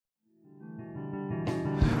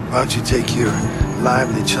Why don't you take your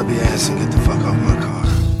lively, chubby ass and get the fuck off my car?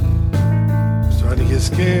 I'm starting to get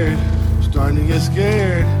scared. I'm starting to get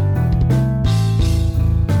scared.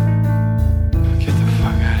 Get the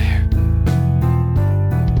fuck out of here.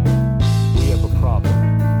 We have a problem.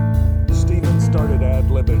 Steven started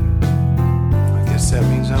ad-libbing. I guess that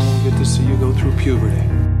means I won't get to see you go through puberty.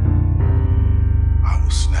 I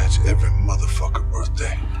will snatch every motherfucker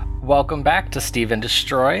birthday. Welcome back to Steven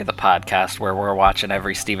Destroy, the podcast where we're watching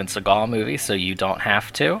every Steven Seagal movie so you don't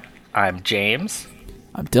have to. I'm James.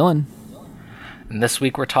 I'm Dylan. And this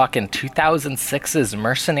week we're talking 2006's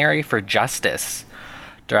Mercenary for Justice,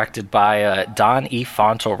 directed by Don E.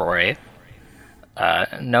 Fauntleroy,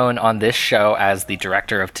 known on this show as the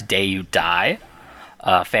director of Today You Die,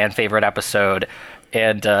 a fan favorite episode,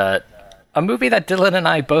 and a movie that Dylan and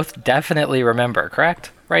I both definitely remember,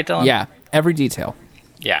 correct? Right, Dylan? Yeah, every detail.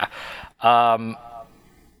 Yeah.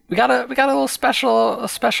 We got a little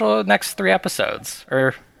special next 3 episodes,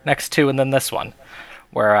 or next 2 and then this one,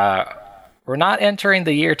 where we're not entering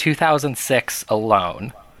the year 2006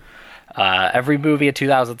 alone. Every movie in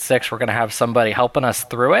 2006, we're going to have somebody helping us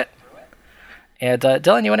through it. And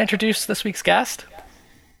Dylan, you want to introduce this week's guest?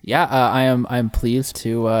 Yeah, I'm pleased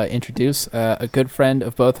to introduce a good friend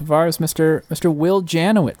of both of ours, Mr. Will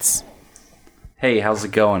Janowitz. Hey, how's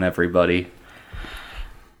it going, everybody?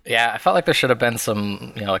 Yeah, I felt like there should have been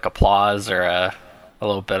some, like applause or a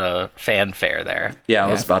little bit of fanfare there. Yeah, I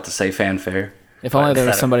was about to say fanfare. If only there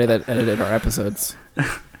was somebody that edited our episodes.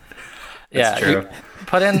 Yeah, true.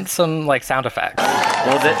 Put in some sound effects.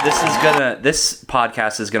 Well, this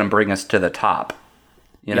podcast is gonna bring us to the top.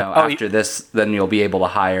 After this, then you'll be able to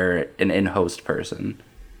hire an in-host person.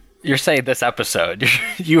 You're saying this episode.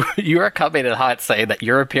 You are coming in hot saying that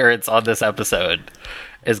your appearance on this episode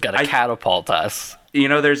is gonna catapult us.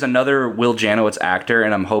 There's another Will Janowitz actor,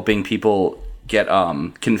 and I'm hoping people get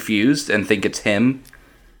confused and think it's him.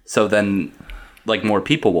 So then, more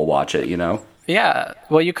people will watch it. Yeah.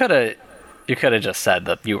 Well, you could have just said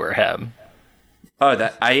that you were him. Oh,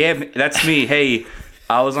 that's me. Hey,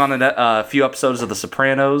 I was on a few episodes of The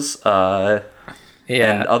Sopranos. And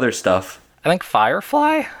other stuff. I think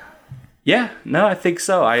Firefly. Yeah. No, I think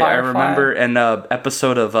so. I remember an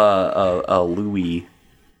episode of Louis.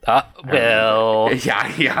 Will. Yeah.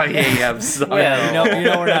 I'm sorry. Well, you know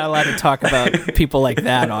we're not allowed to talk about people like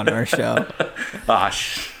that on our show.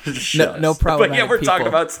 No problematic. But yeah, we're talking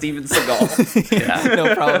about Steven Seagal. Yeah,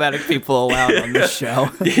 no problematic people allowed on this show.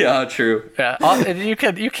 Yeah, true. Yeah, you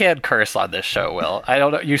can curse on this show, Will. I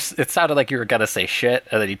don't know. It sounded like you were gonna say shit,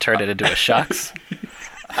 and then you turned it into a shucks.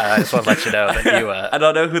 I just want to let you know that you. I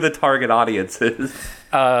don't know who the target audience is.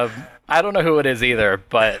 I don't know who it is either,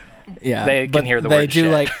 but. Yeah, they can hear the word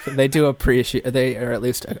shit. They do appreciate, they or at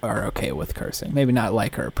least are okay with cursing. Maybe not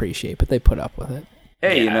like or appreciate, but they put up with it.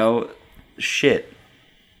 Hey, shit.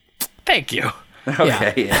 Thank you.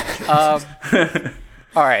 Okay. Yeah.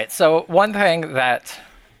 All right. So one thing that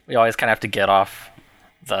we always kind of have to get off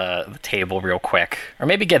the table real quick, or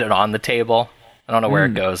maybe get it on the table. I don't know where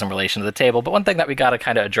it goes in relation to the table, but one thing that we got to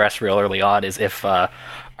kind of address real early on is if our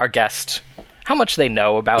guest, how much they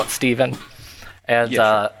know about Steven.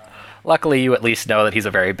 And luckily, you at least know that he's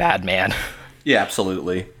a very bad man. Yeah,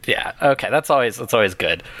 absolutely. Yeah. Okay. That's always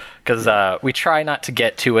good because we try not to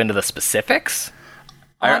get too into the specifics.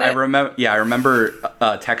 I remember. Yeah, I remember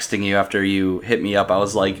texting you after you hit me up. I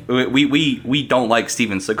was like, "We don't like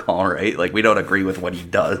Steven Seagal, right? We don't agree with what he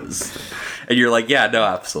does." And you're like, "Yeah, no,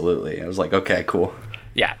 absolutely." I was like, "Okay, cool."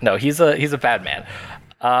 Yeah. No, he's a bad man.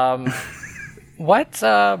 What's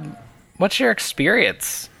your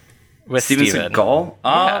experience with Steven Seagal?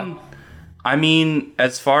 Yeah. I mean,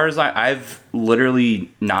 as far as I've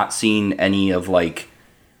literally not seen any of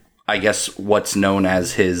I guess what's known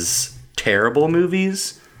as his terrible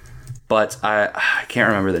movies, but I can't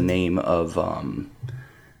remember the name of. I'm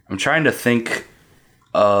trying to think.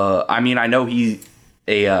 I mean, I know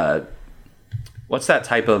what's that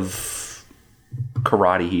type of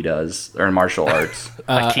karate he does or martial arts?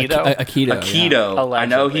 Aikido. Aikido. Yeah. I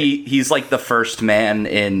know he's the first man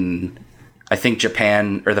in. I think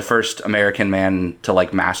Japan, or the first American man to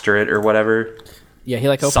master it or whatever. Yeah, he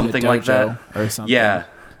opened something a dojo like that or something. Yeah.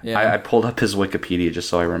 I pulled up his Wikipedia just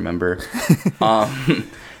so I remember.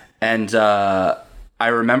 And I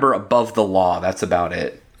remember Above the Law. That's about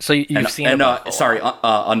it. So you've seen Above the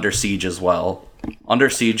Law. Under Siege as well. Under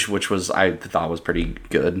Siege, which I thought was pretty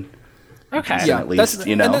good. Okay. Yeah, at least,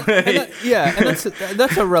 and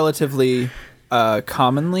that's a relatively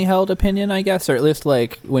commonly held opinion, I guess, or at least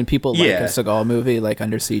when people like a Seagal movie,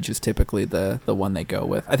 Under Siege is typically the one they go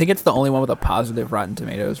with. I think it's the only one with a positive Rotten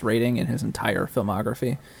Tomatoes rating in his entire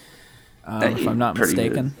filmography. if I'm not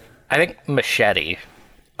mistaken. Good. I think Machete.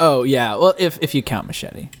 Oh yeah, well if you count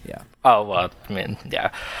Machete, yeah. Oh well, I mean,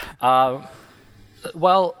 yeah.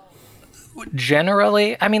 Well,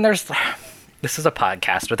 generally, I mean, this is a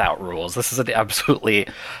podcast without rules. This is an absolutely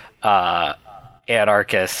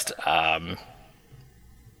anarchist,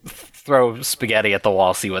 throw spaghetti at the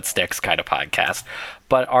wall, see what sticks kind of podcast.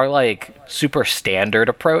 But our like super standard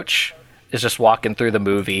approach is just walking through the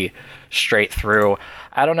movie straight through.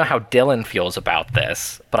 I don't know how Dylan feels about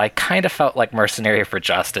this, but I kind of felt like Mercenary for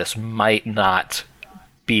Justice might not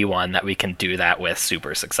be one that we can do that with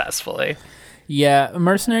super successfully. Yeah,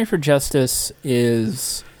 Mercenary for Justice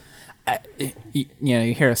is, you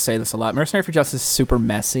hear us say this a lot. Mercenary for Justice is super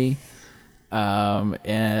messy,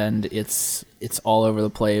 and it's all over the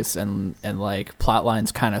place, and like plot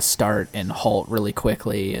lines kind of start and halt really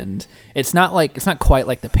quickly, and it's not quite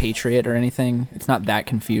like The Patriot or anything. It's not that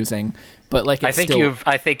confusing, but like I think you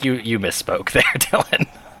misspoke there, Dylan.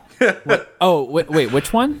 Wait,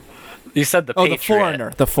 which one? You said The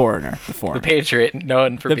Patriot. The Foreigner. The Patriot,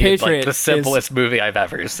 known for being like the simplest movie I've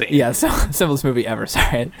ever seen. Yeah, simplest movie ever.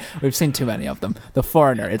 Sorry, we've seen too many of them. The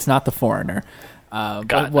Foreigner. It's not The Foreigner.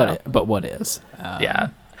 But what is? Yeah.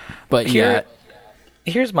 But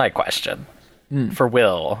here's my question for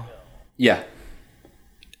Will. Yeah.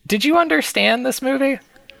 Did you understand this movie?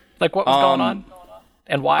 Like what was going on?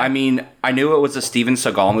 And why? I mean, I knew it was a Steven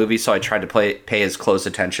Seagal movie, so I tried to pay as close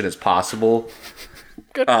attention as possible.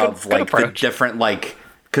 Good approach. The different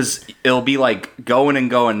because it'll be like going and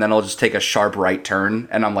going, then it'll just take a sharp right turn,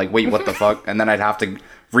 and I'm like, wait, what the fuck? And then I'd have to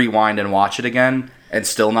rewind and watch it again, and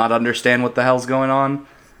still not understand what the hell's going on.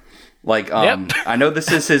 Like, I know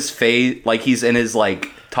this is his phase, like he's in his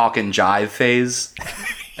like talking jive phase,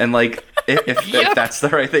 and like if that's the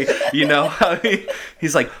right thing, how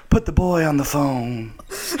he's like, put the boy on the phone,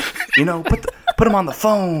 put him on the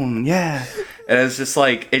phone, yeah. And it's just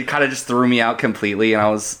like, it kind of just threw me out completely, and I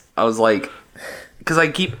was like, because I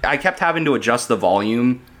kept having to adjust the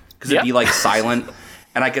volume because it'd be like silent,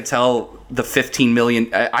 and I could tell the $15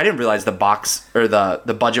 million. I didn't realize the box or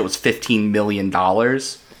the budget was $15 million.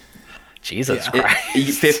 Jesus Christ,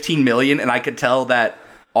 $15 million, and I could tell that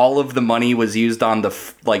all of the money was used on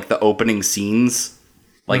the opening scenes,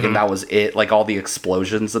 and that was it, like all the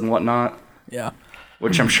explosions and whatnot. Yeah,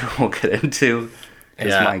 which I'm sure we'll get into.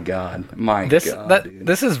 Yeah. My God, dude.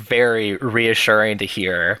 This is very reassuring to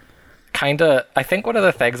hear. Kinda, I think one of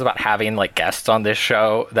the things about having like guests on this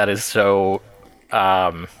show that is so, I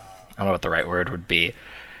don't know what the right word would be.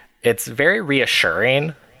 It's very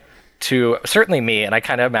reassuring to certainly me, and I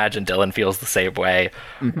kind of imagine Dylan feels the same way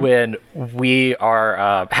when we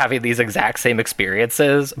are having these exact same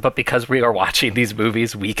experiences, but because we are watching these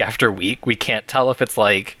movies week after week, we can't tell if it's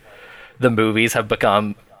like the movies have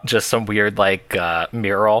become just some weird like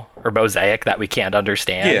mural or mosaic that we can't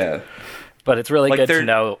understand. Yeah. But it's really good to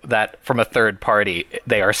know that from a third party,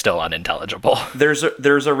 they are still unintelligible. There's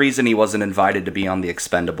a reason he wasn't invited to be on The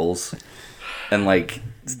Expendables. And like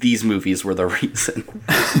these movies were the reason.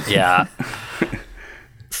 Yeah.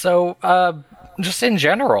 So just in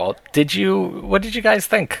general, what did you guys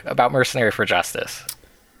think about Mercenary for Justice?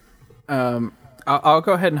 I'll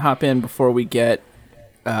go ahead and hop in before we get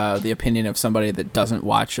the opinion of somebody that doesn't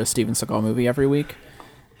watch a Steven Seagal movie every week.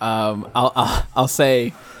 I'll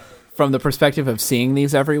say, from the perspective of seeing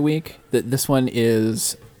these every week, that this one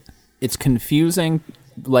it's confusing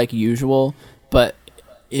like usual, but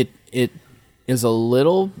it is a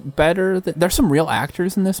little better. There's some real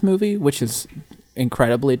actors in this movie, which is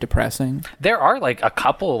incredibly depressing. There are like a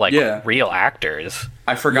couple real actors.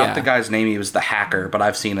 I forgot the guy's name. He was the hacker, but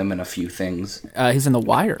I've seen him in a few things. He's in The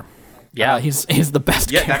Wire. Yeah, he's the best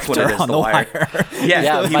character that's what it is, on The Wire.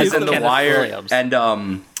 Yeah, he's in The Wire, Williams.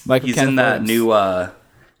 and he's in that new.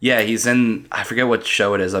 He's in. I forget what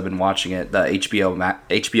show it is. I've been watching it. The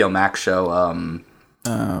HBO Max show.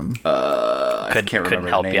 I can't remember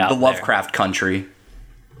the name. The Lovecraft Country,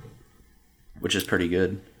 which is pretty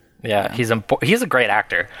good. Yeah, he's a great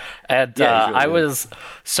actor, and really I was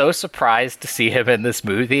so surprised to see him in this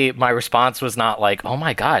movie. My response was not like, "Oh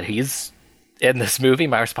my God, he's in this movie."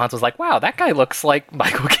 My response was like, "Wow, that guy looks like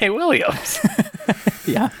Michael K. Williams."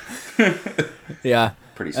 Yeah, yeah,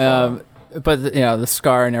 pretty spot. But the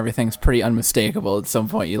scar and everything's pretty unmistakable. At some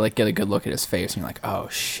point, you like get a good look at his face, and you're like, "Oh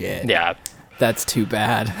shit." Yeah. That's too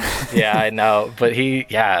bad. Yeah, I know, but and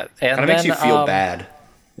kind of makes you feel bad.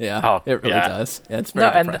 Yeah, it really does. Yeah, it's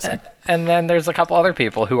very depressing. And then there's a couple other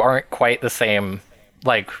people who aren't quite the same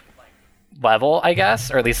like level, I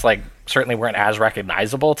guess, or at least like certainly weren't as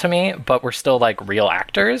recognizable to me, but were still like real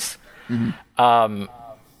actors. Mm-hmm.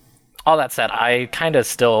 All that said, I kind of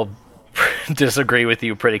still disagree with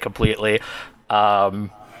you pretty completely.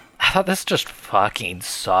 I thought this just fucking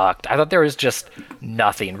sucked. I thought there was just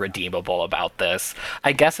nothing redeemable about this.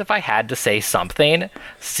 I guess if I had to say something,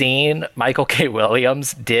 seeing Michael K.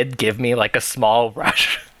 Williams did give me like a small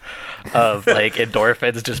rush of like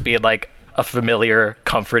endorphins, just being like a familiar,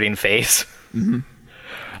 comforting face. Mm-hmm.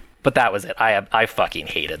 But that was it. I fucking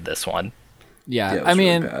hated this one. Yeah, it was I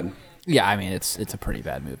mean, really bad. yeah, I mean, it's a pretty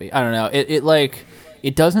bad movie. I don't know.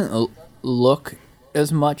 It doesn't look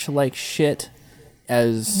as much like shit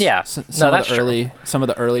as some of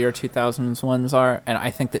the earlier 2000s ones are, and I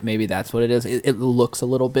think that maybe that's what it is. It looks a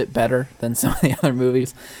little bit better than some of the other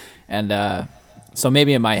movies, and so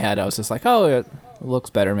maybe in my head I was just like, oh, it looks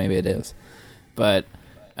better, maybe it is, but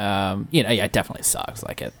it definitely sucks.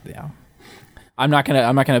 Like it, yeah. I'm not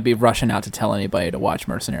gonna be rushing out to tell anybody to watch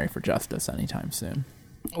Mercenary for Justice anytime soon.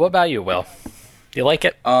 What about you, Will? You like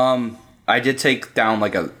it? I did take down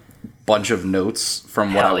like a bunch of notes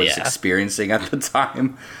from what I was experiencing at the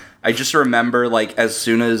time. I just remember like as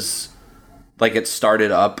soon as like it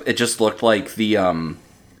started up, it just looked like the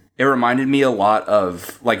it reminded me a lot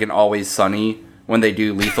of like an Always Sunny when they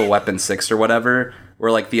do Lethal Weapon 6 or whatever,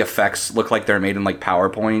 where like the effects look like they're made in like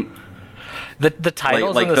PowerPoint. The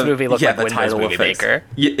titles in this movie look like Windows Movie Maker.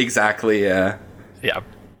 Yeah, exactly, yeah. Yeah.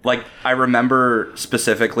 Like I remember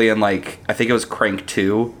specifically in like I think it was Crank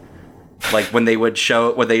 2, like when they would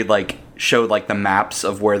showed like the maps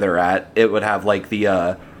of where they're at, it would have like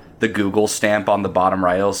the Google stamp on the bottom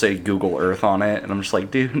right. It'll say Google Earth on it, and I'm just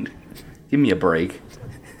like, dude, give me a break.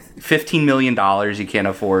 $15 million you can't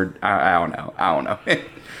afford. I don't know.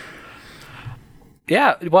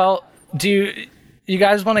 Yeah. Well, do you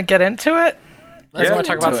guys want to get into it? Let's want to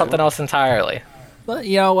talk about something else entirely. But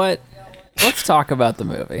you know what? Let's talk about the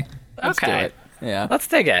movie. Let's do Okay. it. Yeah. Let's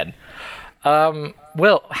dig in.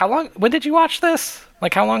 Will, when did you watch this?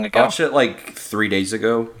 Like, how long ago? I watched it like 3 days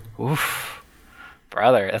ago. Oof.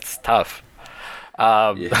 Brother, that's tough.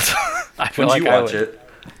 Yeah. I feel When did like you watch it?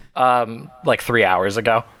 like 3 hours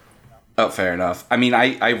ago. Oh, fair enough. I mean,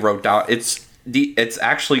 I wrote down it's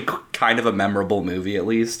actually kind of a memorable movie, at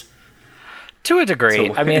least. To a degree.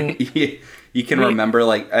 So, I mean, you can remember,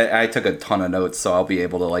 like, I took a ton of notes, so I'll be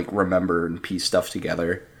able to, like, remember and piece stuff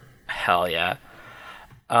together. hell yeah.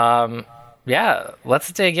 Yeah,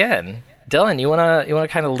 let's dig in. Dylan, you wanna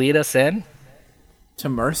kind of lead us in? To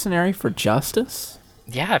Mercenary for Justice?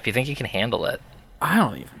 Yeah, if you think you can handle it. I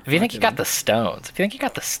don't even. If you think you got the stones. If you think you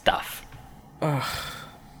got the stuff.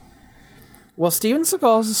 Well, Steven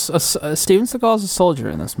Seagal's a soldier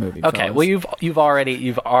in this movie. Okay, fellas. well you've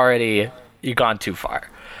already gone too far.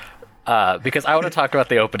 Because I want to talk about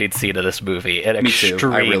the opening scene of this movie in Me too.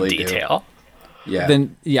 extreme I really detail. Yeah.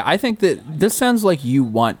 Then I think that this sounds like you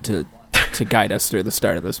want to guide us through the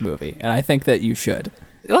start of this movie, and I think that you should.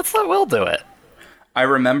 Let's let Will do it. I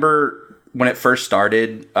remember when it first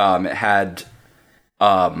started, it had,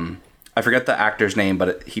 I forget the actor's name,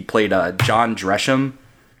 but he played John Dresham.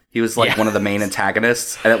 He was like one of the main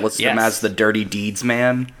antagonists, and it listed him as the Dirty Deeds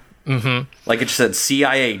Man. Mm-hmm. Like it just said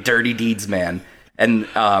CIA Dirty Deeds Man. And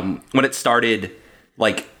when it started,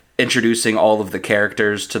 like introducing all of the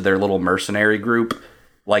characters to their little mercenary group,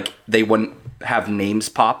 like they wouldn't have names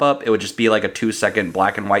pop up. It would just be like a 2-second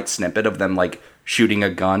black and white snippet of them like shooting a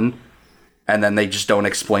gun. And then they just don't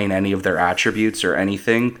explain any of their attributes or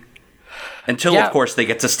anything until, of course, they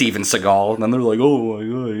get to Steven Seagal, and then they're like, "Oh my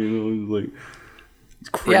god!" Like it's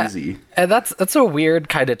crazy. Yeah. And that's a weird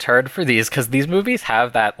kind of turn for these, because these movies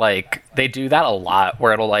have that, like, they do that a lot,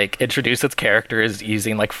 where it'll like introduce its characters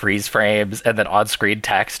using like freeze frames and then on-screen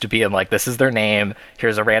text to be in like, this is their name,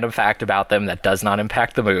 here's a random fact about them that does not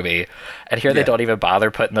impact the movie, and here they don't even bother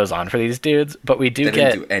putting those on for these dudes, but we do They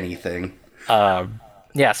get didn't do anything.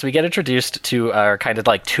 Yeah, so we get introduced to our kind of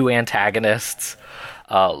like two antagonists,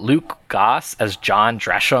 Luke Goss as John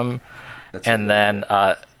Dresham, and then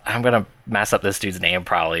I'm going to mess up this dude's name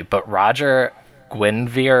probably, but Roger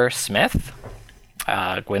Guinevere Smith?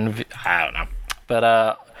 I don't know.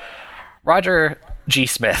 But Roger G.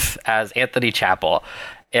 Smith as Anthony Chappell.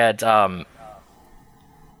 And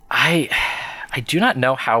I do not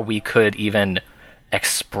know how we could even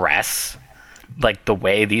express like the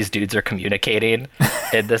way these dudes are communicating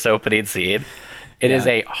in this opening scene. It is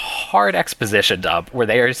a hard exposition dump where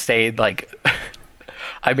they are saying like,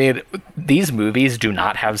 I mean, these movies do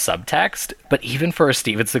not have subtext, but even for a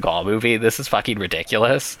Steven Seagal movie, this is fucking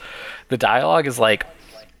ridiculous. The dialogue is like,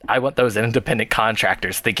 I want those independent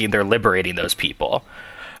contractors thinking they're liberating those people.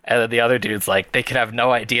 And then the other dude's like, they could have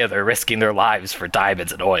no idea they're risking their lives for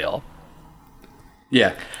diamonds and oil.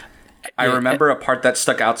 Yeah. I remember a part that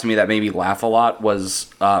stuck out to me that made me laugh a lot was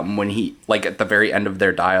when he, like, at the very end of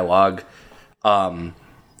their dialogue, John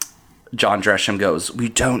Dresham goes, "We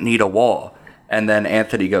don't need a war," and then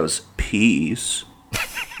Anthony goes, "Peace."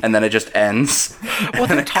 And then it just ends. Well,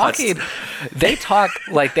 they're talking. They talk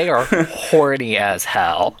like they are horny as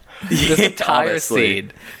hell. This entire honestly.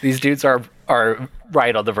 scene, these dudes are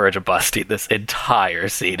right on the verge of busting this entire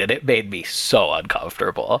scene, and it made me so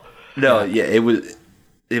uncomfortable. No, yeah, it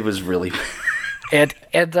was really. And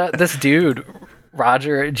this dude,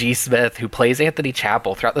 Roger G. Smith, who plays Anthony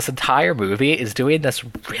Chappell throughout this entire movie, is doing this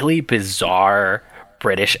really bizarre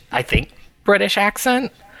British accent.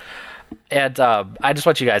 And I just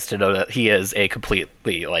want you guys to know that he is a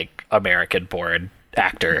completely, like, American-born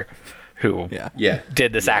actor who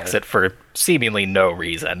did this accent for seemingly no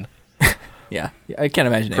reason. Yeah, I can't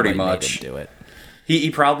imagine Pretty anybody much. made him do it. He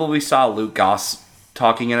probably saw Luke Goss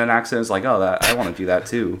talking in an accent. It's like, oh, I want to do that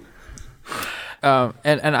too.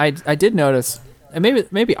 And I did notice, and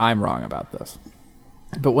maybe I'm wrong about this,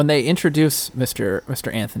 but when they introduce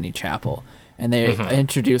Mr. Anthony Chappell and they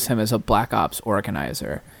introduce him as a Black Ops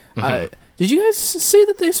organizer, did you guys see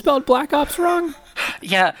that they spelled Black Ops wrong?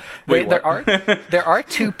 Yeah, Wait, there are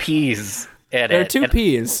two P's in it. There are two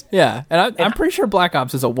P's, yeah, and I'm pretty sure Black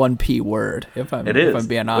Ops is a 1P word. If I'm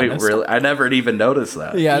being honest. Wait, really? I never even noticed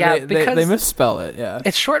that. Yeah, because they misspell it. Yeah,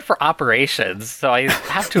 it's short for operations, so I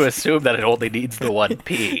have to assume that it only needs the one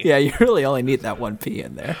P. yeah, you really only need that 1P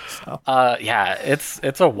in there. So. Yeah,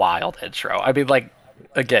 it's a wild intro. I mean, like,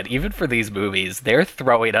 again, even for these movies, they're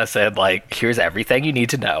throwing us in, like, here's everything you need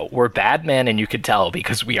to know. We're bad men, and you can tell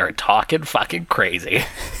because we are talking fucking crazy.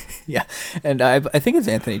 Yeah, and I think it's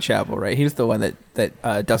Anthony Chappell, right? He's the one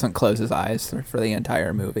that doesn't close his eyes for the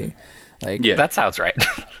entire movie. Like, Yeah. That sounds right.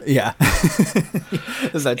 yeah.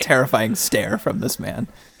 There's a terrifying stare from this man.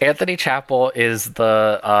 Anthony Chappell is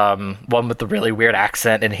the one with the really weird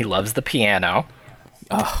accent, and he loves the piano.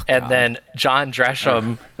 Oh, And then John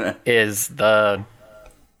Dresham is the...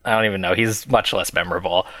 I don't even know. He's much less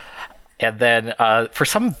memorable. And then for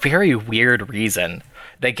some very weird reason,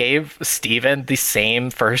 they gave Steven the same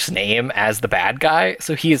first name as the bad guy,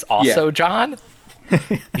 so he is also John.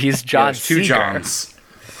 He's John There's two Seeger. Johns.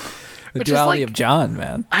 the which is duality like- of John,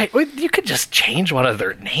 man. You could just change one of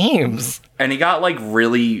their names. And he got, like,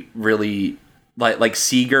 really, really, like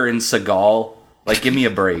Seager and Seagal. Like, give me a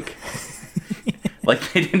break.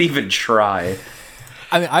 Like, they didn't even try.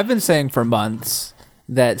 I mean, I've been saying for months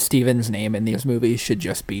that Steven's name in these movies should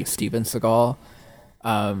just be Steven Seagal.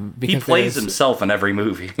 Because He plays there's- himself in every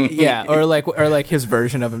movie. yeah, or like his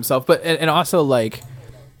version of himself. But and also, like,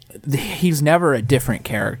 he's never a different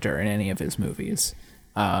character in any of his movies.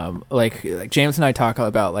 Like James and I talk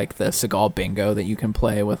about, like, the Seagal bingo that you can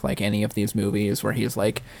play with, like, any of these movies where he's,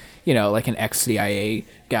 like, you know, like an ex-CIA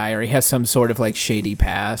guy, or he has some sort of, like, shady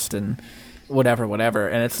past and whatever.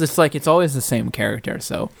 And it's just like, it's always the same character.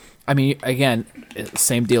 So, I mean, again,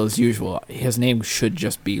 same deal as usual. His name should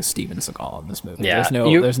just be Steven Seagal in this movie. Yeah,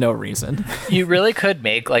 There's no reason. You really could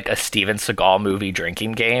make, like, a Steven Seagal movie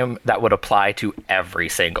drinking game that would apply to every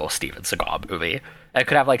single Steven Seagal movie. It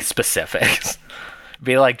could have, like, specifics.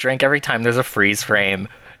 Be like, drink every time there's a freeze frame.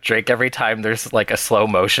 Drink every time there's, like, a slow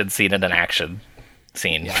motion scene in an action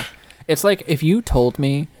scene. Yeah. It's like if you told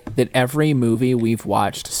me that every movie we've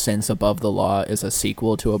watched since Above the Law is a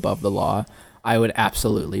sequel to Above the Law, I would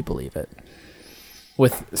absolutely believe it.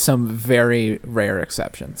 With some very rare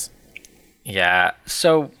exceptions. Yeah.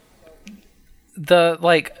 So the,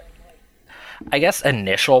 like, I guess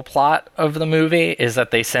initial plot of the movie is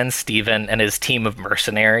that they send Steven and his team of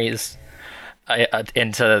mercenaries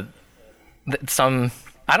into some,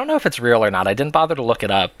 I don't know if it's real or not. I didn't bother to look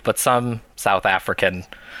it up, but some South African,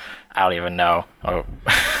 I don't even know. Oh.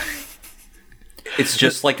 It's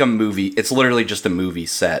just like a movie. It's literally just a movie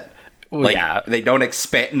set. Like, yeah. they don't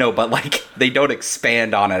expand. No, but, like, they don't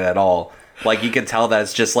expand on it at all. Like, you can tell that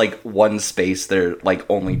it's just, like, one space they're, like,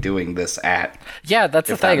 only doing this at. Yeah, that's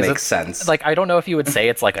the If that thing. makes sense. Like, I don't know if you would say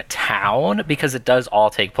it's like a town, because it does all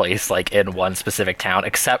take place, like, in one specific town,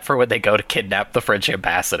 except for when they go to kidnap the French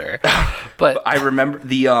ambassador. But I remember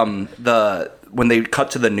the when they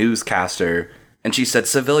cut to the newscaster and she said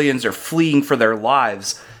civilians are fleeing for their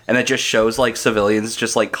lives, and it just shows, like, civilians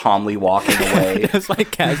just, like, calmly walking away. It's like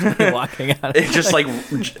casually walking out. It's just like,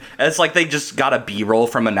 it's like they just got a B-roll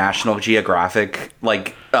from a National Geographic,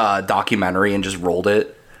 like, documentary and just rolled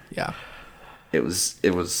it. Yeah. It was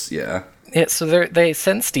yeah. yeah, so they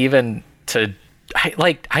send Steven to,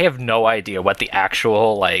 I have no idea what the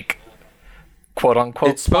actual, like, quote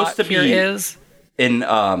unquote It's supposed plot to here be is. in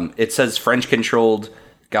it says French-controlled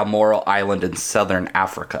Balmoral Island in southern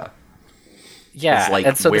Africa. Yeah, is like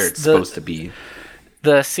and so where it's supposed to be.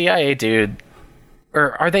 The CIA dude,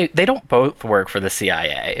 or are they? They don't both work for the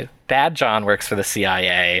CIA. Bad John works for the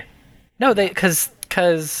CIA. No, because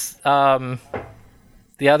the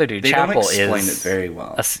other dude, They Chapel, don't explain is it very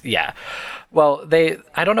well. Yeah. Well,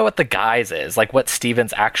 I don't know what the guise is, like what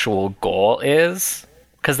Steven's actual goal is,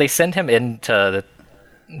 because they send him into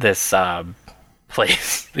this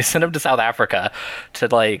place. They send him to South Africa to,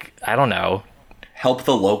 like, I don't know, Help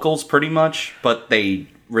the locals pretty much, but they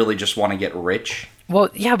really just want to get rich.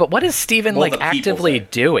 Well, yeah, but what is Steven, Well, like, the people actively say.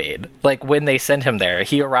 doing? Like, when they send him there,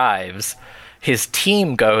 he arrives, his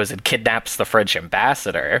team goes and kidnaps the French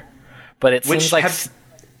ambassador, but it seems like...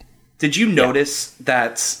 Did you notice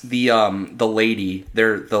that the lady,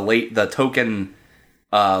 the token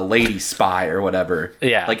lady spy or whatever?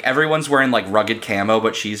 Yeah. Like, everyone's wearing, like, rugged camo,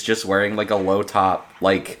 but she's just wearing, like, a low top,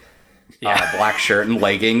 like... black shirt and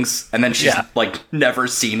leggings, and then she's like never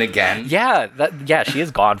seen again. Yeah, she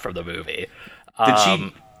is gone from the movie.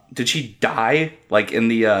 Did she die? Like in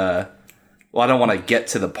the well, I don't want to get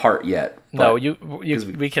to the part yet. No,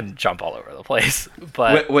 we can jump all over the place.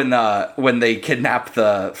 But when they kidnap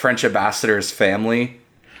the French ambassador's family,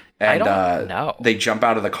 and I don't know. They jump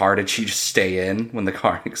out of the car, did she just stay in when the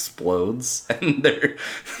car explodes and their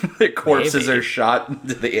corpses are shot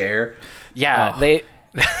into the air? Yeah, they.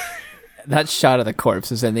 That shot of the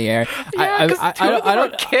corpses in the air. Yeah, because two of them are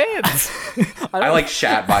kids. I like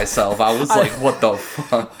shat myself. I was like, what the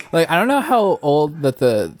fuck? Like, I don't know how old that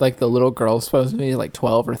the little girl's supposed to be, like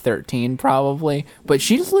 12 or 13 probably, but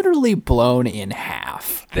she's literally blown in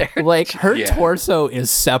half. Like, her torso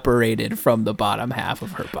is separated from the bottom half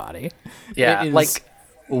of her body. Yeah, it is like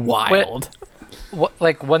wild.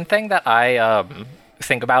 Like, one thing that I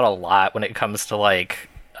think about a lot when it comes to, like,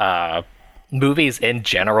 movies in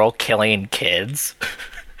general killing kids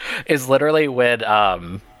is literally when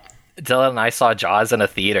Dylan and I saw Jaws in a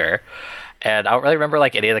theater, and I don't really remember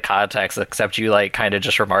like any of the context except you like kind of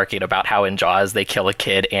just remarking about how in Jaws they kill a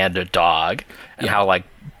kid and a dog, and how, like,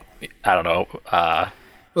 I don't know, well,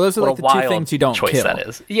 those are like the two things you don't kill. That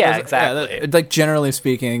is. Yeah, exactly. Yeah, like, generally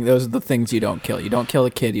speaking, those are the things you don't kill. You don't kill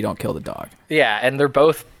the kid, you don't kill the dog. Yeah, and they're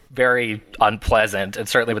both very unpleasant, and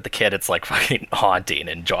certainly with the kid it's like fucking haunting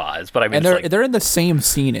in Jaws, but I mean, and they're in the same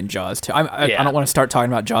scene in Jaws too. I don't want to start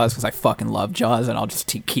talking about Jaws because I fucking love Jaws, and I'll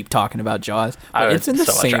just keep talking about Jaws. I would it's in the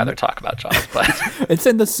much rather talk about Jaws, but it's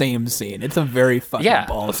in the same scene. It's a very fucking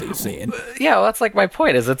ballsy scene. Yeah, well, that's like my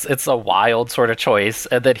point, is it's a wild sort of choice,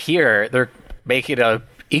 and then here they're making an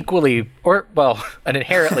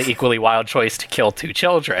inherently equally wild choice to kill two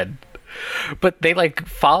children. But they, like,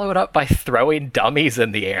 follow it up by throwing dummies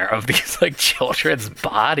in the air of these, like, children's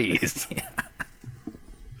bodies.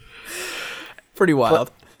 Pretty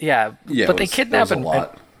wild. But they kidnap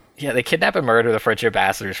they kidnap and murder the French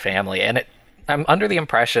ambassador's family, and I'm under the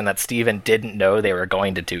impression that Steven didn't know they were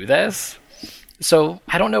going to do this. So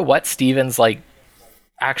I don't know what Steven's, like,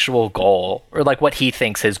 actual goal, or, like, what he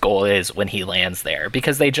thinks his goal is when he lands there,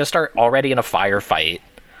 because they just are already in a firefight.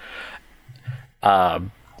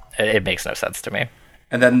 It makes no sense to me.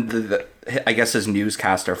 And then I guess his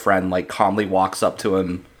newscaster friend like calmly walks up to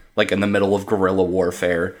him like in the middle of guerrilla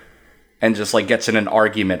warfare and just like gets in an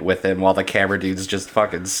argument with him while the camera dude's just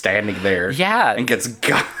fucking standing there. Yeah. And gets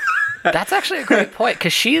got. That's actually a great point,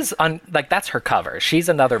 because she's that's her cover. She's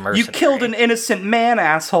another mercenary. You killed an innocent man,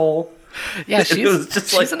 asshole. Yeah,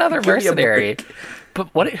 she's like, another mercenary.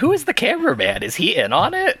 But who is the cameraman? Is he in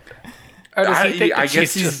on it? Or does he think I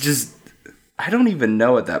guess he's just I don't even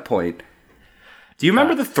know at that point. Do you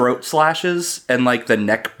remember the throat slashes and like the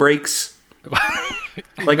neck breaks?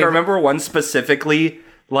 Like, I remember one specifically,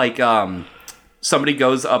 like somebody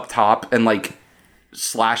goes up top and like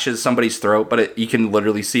slashes somebody's throat, but you can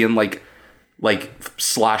literally see him like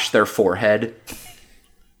slash their forehead.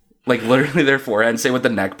 Like literally their forehead, and say with the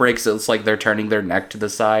neck breaks, it's like they're turning their neck to the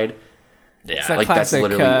side. Yeah, it's that like classic,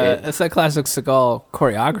 that's literally it. It's that classic Seagal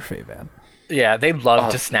choreography, man. Yeah, they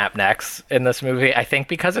love to snap necks in this movie. I think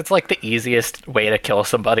because it's like the easiest way to kill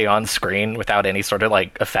somebody on screen without any sort of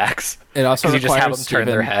like effects. It also requires you just have them Steven, turn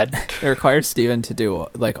their head. It requires Steven to do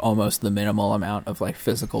like almost the minimal amount of like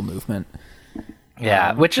physical movement.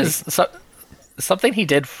 Yeah, which is something he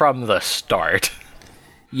did from the start.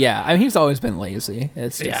 Yeah, I mean, he's always been lazy.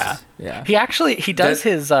 It's just, yeah. He does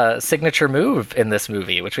his signature move in this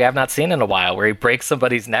movie, which we have not seen in a while, where he breaks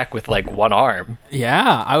somebody's neck with like one arm.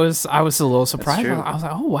 Yeah, I was a little surprised. I was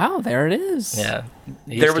like, oh wow, there it is. Yeah,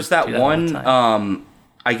 There was that one.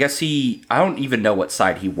 I guess I don't even know what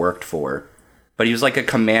side he worked for, but he was like a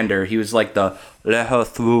commander. He was like the Le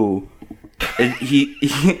Hothou.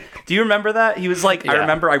 Do you remember that? He was like, I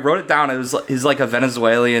remember, I wrote it down. It was he's like a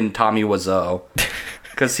Venezuelan Tommy Wiseau.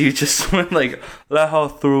 Because he just went like, let her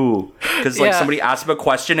through. Because like somebody asked him a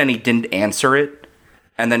question and he didn't answer it.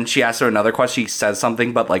 And then she asked her another question. He says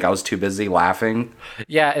something, but like I was too busy laughing.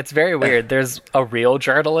 Yeah, it's very weird. There's a real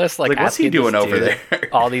journalist like what's he doing over there?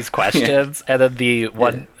 All these questions, and then the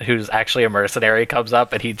one who's actually a mercenary comes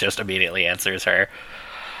up, and he just immediately answers her.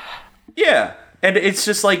 Yeah, and it's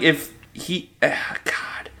just like if he,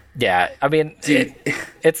 God. Yeah, I mean,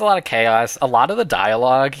 it's a lot of chaos. A lot of the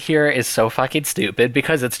dialogue here is so fucking stupid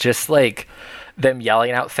because it's just like them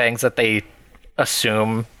yelling out things that they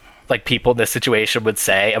assume like people in this situation would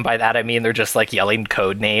say, and by that I mean they're just like yelling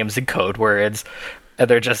code names and code words, and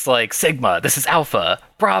they're just like Sigma, this is Alpha,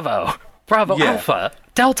 Bravo, Alpha,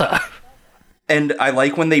 Delta. And I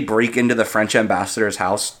like when they break into the French ambassador's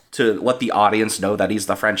house to let the audience know that he's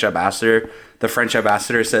the French ambassador. The French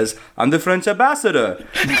ambassador says, "I'm the French ambassador,"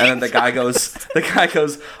 and then the guy goes,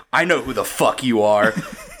 "I know who the fuck you are."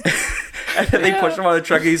 And then they push him on the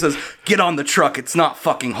truck, and he says, "Get on the truck. It's not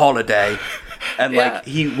fucking holiday." And like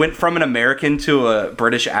he went from an American to a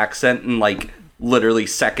British accent in like literally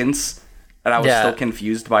seconds, and I was still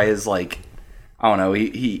confused by his like, I don't know,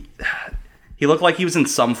 he looked like he was in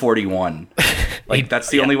Sum 41. Like that's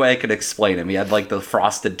the only way I could explain him. He had like the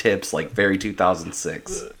frosted tips, like very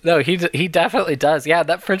 2006. No, he definitely does. Yeah,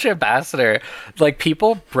 that French ambassador, like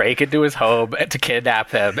people break into his home to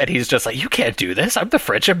kidnap him, and he's just like, "You can't do this. I'm the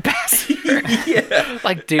French ambassador." Yeah,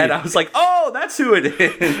 like dude. And I was like, "Oh, that's who it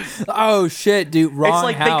is." Oh shit, dude! Wrong It's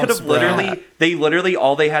like house, they could have literally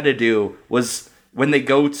all they had to do was when they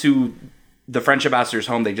go to the French ambassador's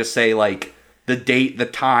home, they just say like the date, the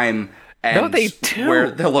time. And no, they do.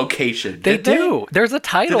 Where the location? They do. There's a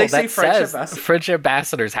title that says French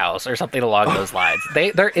Ambassador's House or something along those lines.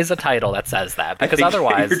 There is a title that says that because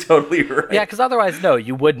otherwise you're totally right. Yeah, because otherwise, no,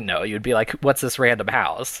 you wouldn't know. You'd be like, "What's this random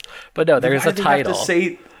house?" But no, there's a title. Have to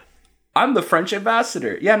say, "I'm the French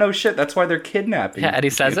ambassador." Yeah, no shit. That's why they're kidnapping. Yeah, and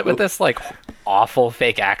he says it with this like awful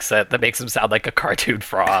fake accent that makes him sound like a cartoon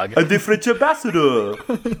frog. I'm the French ambassador.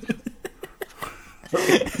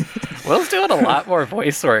 Will's doing a lot more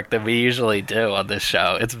voice work than we usually do on this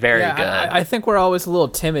show. It's very good. I think we're always a little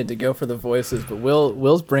timid to go for the voices, but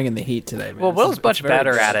Will's bringing the heat today, man. Well, Will's much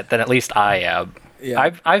better at it than at least I am.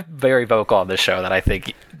 Yeah. I'm very vocal on this show that I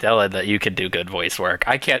think, Dylan, that you can do good voice work.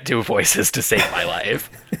 I can't do voices to save my life.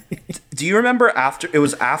 Do you remember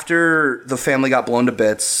after the family got blown to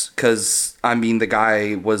bits? Because, I mean, the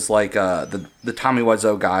guy was like, the Tommy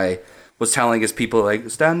Wiseau guy was telling his people, like,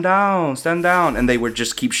 stand down, and they would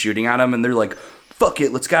just keep shooting at him, and they're like, fuck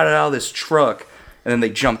it, let's get it out of this truck. And then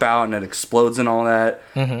they jump out, and it explodes and all that.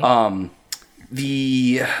 Mm-hmm.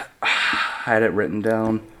 I had it written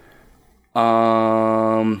down.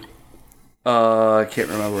 I can't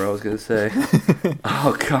remember what I was going to say.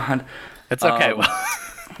 Oh, God. It's okay.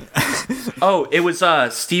 It was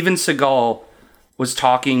Steven Seagal was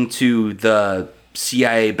talking to the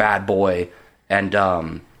CIA bad boy and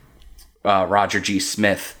Roger G.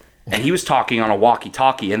 Smith, and he was talking on a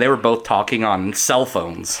walkie-talkie, and they were both talking on cell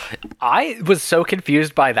phones. I was so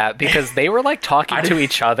confused by that because they were like talking to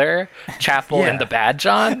each other, Chapel and the Bad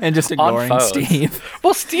John, and just ignoring Steve.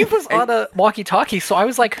 Well, Steve was on a walkie-talkie, so I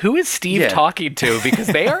was like, "Who is Steve talking to?" Because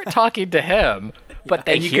they aren't talking to him, but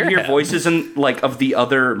they you can hear voices in like of the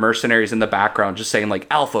other mercenaries in the background, just saying like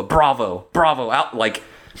Alpha, Bravo, out like.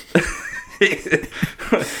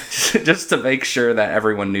 Just to make sure that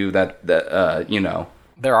everyone knew that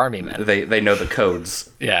they're army men. They know the codes.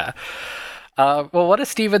 Yeah. Well, what if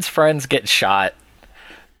Steven's friends get shot?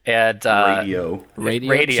 And Radio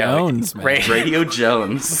Jones, man. Radio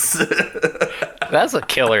Jones. That's a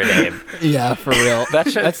killer name. Yeah, for real.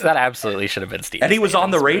 That absolutely should have been Steven. And he was on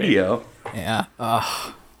the radio. Yeah.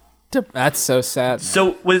 That's so sad. Man.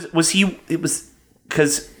 So was he? It was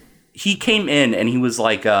because he came in and he was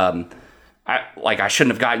like, I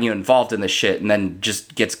shouldn't have gotten you involved in this shit, and then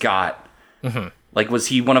just gets got. Mm-hmm. Like, was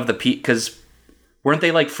he one of the because weren't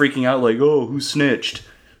they like freaking out like, oh, who snitched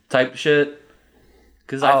type shit?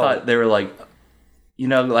 Because I thought they were like,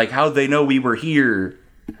 like how'd they know we were here?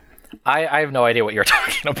 I have no idea what you're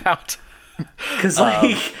talking about.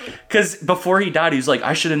 Because before he died, he was like,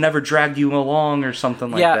 I should have never dragged you along or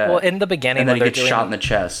something like that. Yeah, well, in the beginning, and then he gets shot in the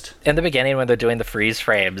chest. In the beginning, when they're doing the freeze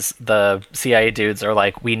frames, the CIA dudes are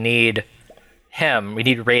like, we need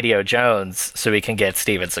Radio Jones so we can get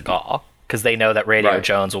Steven Seagal. Because they know that Radio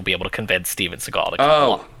Jones will be able to convince Steven Seagal to come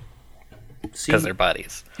along. Because they're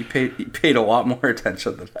buddies. You paid a lot more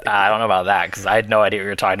attention than that. I don't know about that, because I had no idea what you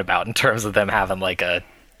were talking about in terms of them having like a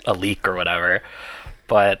leak or whatever.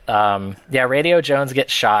 But, Radio Jones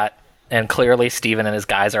gets shot, and clearly Steven and his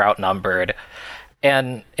guys are outnumbered.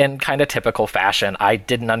 And in kind of typical fashion, I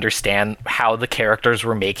didn't understand how the characters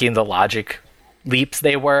were making the logic leaps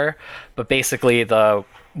they were. But basically, the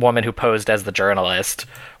woman who posed as the journalist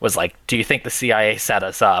was like, "Do you think the CIA set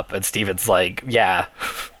us up?" And Steven's like, "Yeah,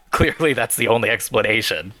 clearly that's the only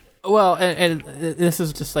explanation." Well, and this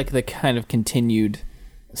is just like the kind of continued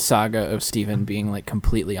saga of Steven being like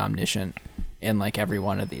completely omniscient in like every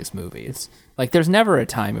one of these movies. Like there's never a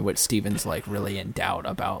time in which Steven's like really in doubt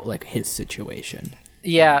about like his situation.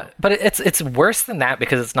 Yeah, but it's worse than that,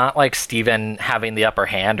 because it's not like Steven having the upper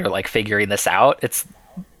hand or like figuring this out. It's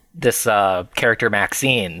this character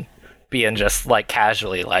Maxine being just like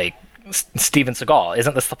casually like, Steven Seagal,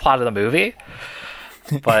 isn't this the plot of the movie?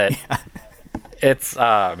 But yeah. It's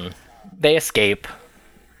they escape.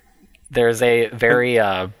 There's a very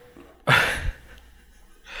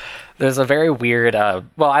there's a very weird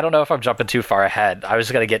well, I don't know if I'm jumping too far ahead. I was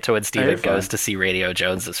just going to get to when Steven goes to see Radio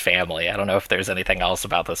Jones's family. I don't know if there's anything else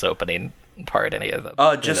about this opening part, any of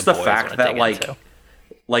the just the fact that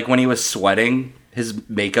like when he was sweating, his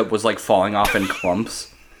makeup was like falling off in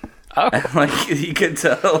clumps. Oh, and, like you could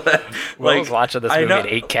tell that, I was watching this movie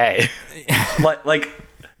in 8K.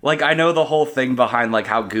 Like I know the whole thing behind like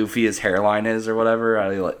how goofy his hairline is or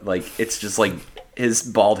whatever. Like it's just like his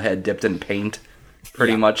bald head dipped in paint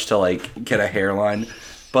pretty much to like get a hairline,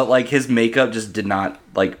 but like his makeup just did not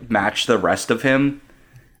like match the rest of him,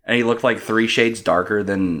 and he looked like 3 shades darker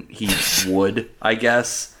than he would, I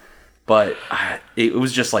guess. But it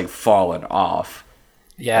was just like falling off.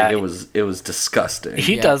 Yeah, like, it was disgusting.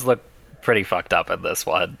 He does look pretty fucked up in this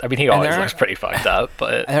one. I mean, he always looks pretty fucked up,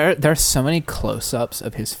 but there are so many close-ups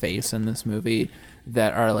of his face in this movie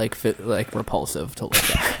that are like repulsive to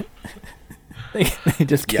look at. they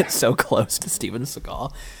just get so close to Steven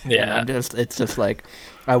Seagal. Yeah, and it's just like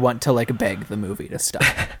I want to like beg the movie to stop.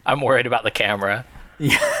 I'm worried about the camera.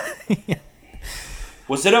 Yeah.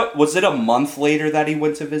 Was it a month later that he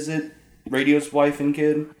went to visit Radio's wife and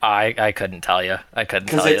kid? I couldn't tell you.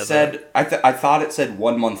 Because it said I thought it said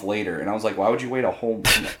 1 month later, and I was like, why would you wait a whole?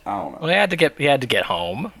 I don't know. Well, he had to get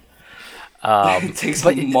home. It takes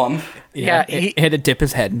a month. Yeah, he had to dip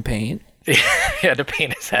his head in paint. He had to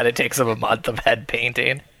paint his head. It takes him a month of head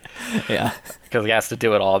painting. Yeah, because he has to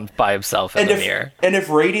do it all by himself in the mirror. And if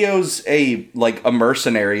Radio's a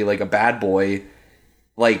mercenary, like a bad boy,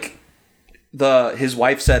 like his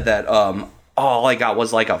wife said that all I got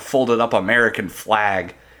was like a folded up American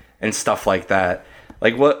flag and stuff like that.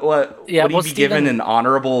 Like what would he be given an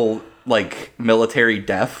honorable like military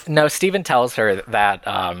death? No, Steven tells her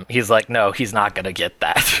that he's like, no, he's not gonna get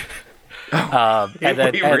that.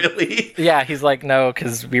 Really? Yeah, he's like, no,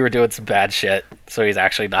 because we were doing some bad shit, so he's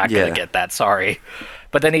actually not gonna get that. Sorry.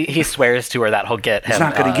 But then he swears to her that he'll get him. He's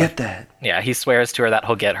not gonna get that. Yeah, he swears to her that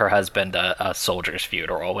he'll get her husband a soldier's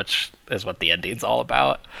funeral, which is what the ending's all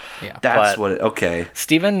about. Yeah, that's okay.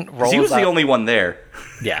 Steven rolls. He was the only one there.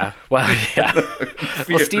 Yeah. Well, yeah.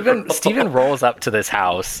 Well, Steven rolls up to this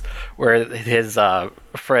house where his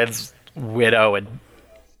friend's widow and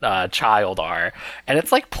child are, and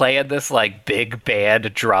it's like playing this like big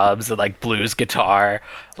band drums and like blues guitar,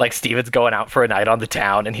 like Steven's going out for a night on the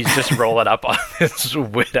town, and he's just rolling up on his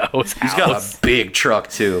widow's house. He's got a big truck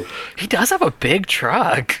too. He does have a big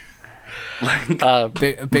truck. Big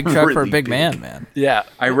truck really for a big man. Yeah,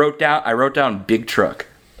 I wrote down big truck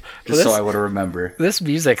just so I would remember. This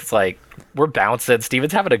music's like, we're bouncing,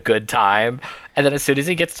 Steven's having a good time, and then as soon as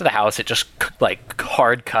he gets to the house, it just like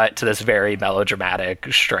hard cut to this very melodramatic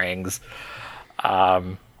strings.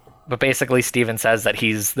 But basically Steven says that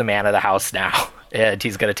he's the man of the house now, and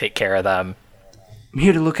he's going to take care of them. I'm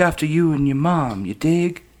here to look after you and your mom, you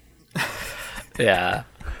dig? Yeah.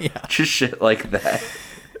 Just shit like that.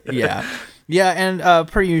 Yeah, and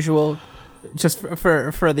per usual, just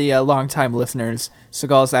for the long-time listeners,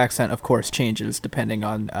 Seagal's accent, of course, changes depending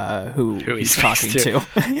on who he's talking to.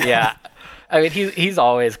 Yeah. I mean, he's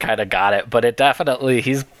always kind of got it, but it definitely,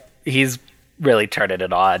 he's really turning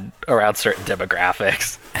it on around certain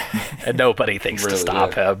demographics, and nobody thinks to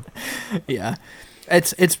stop him. Yeah.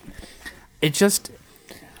 It just,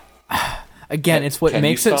 again, it's what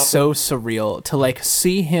makes it so surreal to, like,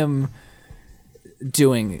 see him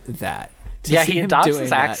doing that. Yeah, he adopts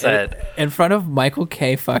his accent in front of Michael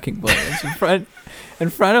K. fucking Williams, in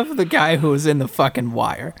front of the guy who was in The fucking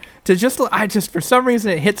Wire. I just for some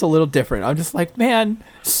reason it hits a little different. I'm just like, man,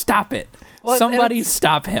 stop it! Well, somebody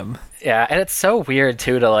stop him. Yeah, and it's so weird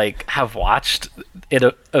too to like have watched it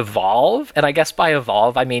evolve, and I guess by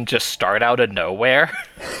evolve I mean just start out of nowhere,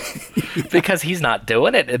 because he's not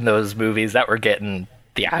doing it in those movies that were getting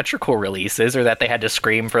theatrical releases, or that they had to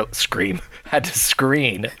screen for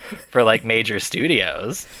like major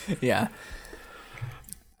studios. Yeah.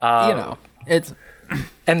 It's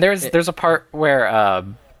And there's a part where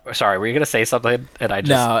sorry, were you gonna say something and I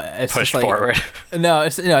just pushed forward? No,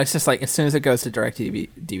 it's just like as soon as it goes to direct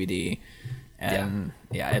DVD, and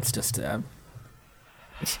it's just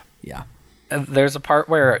yeah. And there's a part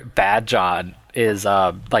where Bad John is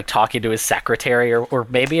like talking to his secretary, or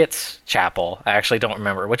maybe it's Chapel. I actually don't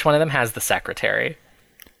remember which one of them has the secretary.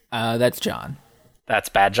 That's John. That's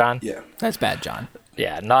Bad John. Yeah, that's Bad John.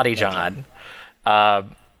 Yeah, Naughty John.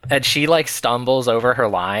 And she like stumbles over her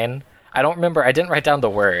line. I don't remember. I didn't write down the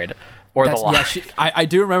word or the line. Yeah, I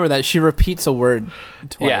do remember that she repeats a word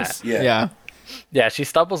twice. Yeah. Yeah, she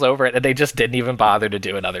stumbles over it, and they just didn't even bother to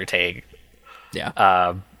do another take.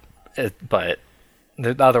 Yeah. But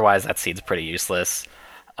otherwise, that scene's pretty useless.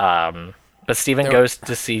 But Steven goes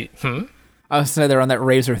to see. I was saying they're on that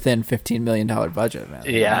razor thin $15 million budget, man.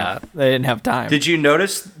 Yeah, they didn't have time. Did you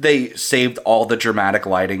notice they saved all the dramatic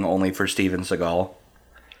lighting only for Steven Seagal?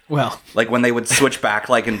 Well, like when they would switch back,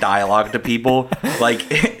 like in dialogue to people, like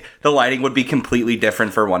the lighting would be completely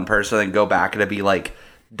different for one person, and go back and it'd be like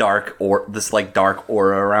dark or this like dark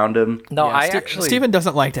aura around him. No, yeah, Steven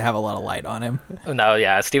doesn't like to have a lot of light on him. No,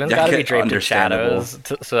 yeah, Steven's got to be draped in shadows,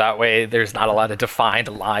 so that way there's not a lot of defined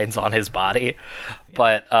lines on his body.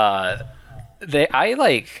 But I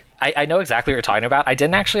know exactly what you're talking about. I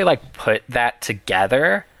didn't actually like put that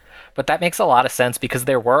together. But that makes a lot of sense because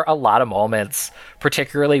there were a lot of moments,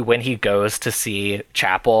 particularly when he goes to see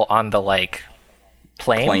Chapel on the like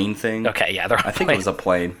plane thing. Okay, yeah, I think it was a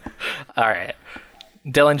plane. All right,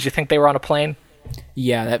 Dylan, do you think they were on a plane?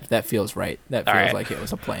 Yeah, that feels right. That feels like it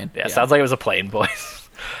was a plane. Yeah, sounds like it was a plane, boys.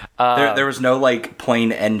 There was no like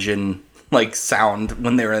plane engine like sound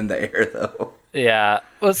when they were in the air though. Yeah,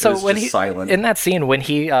 well, so when he silent in that scene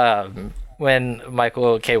when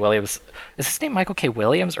Michael K. Williams, is his name Michael K.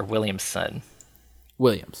 Williams or Williamson?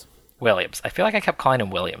 Williams. I feel like I kept calling him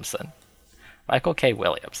Williamson. Michael K.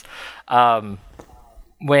 Williams.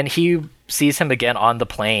 When he sees him again on the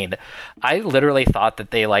plane, I literally thought that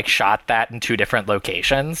they like shot that in two different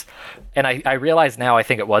locations. And I realize now I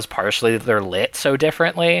think it was partially that they're lit so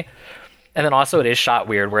differently. And then also it is shot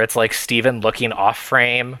weird where it's like Steven looking off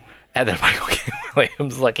frame and then Michael K.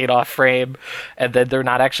 Williams looking off frame, and then they're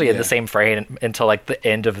not actually in the same frame until like the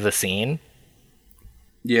end of the scene.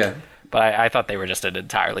 Yeah. But I thought they were just in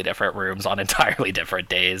entirely different rooms on entirely different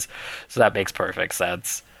days, so that makes perfect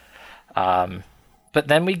sense. But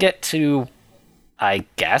then we get to, I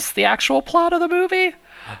guess, the actual plot of the movie,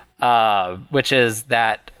 which is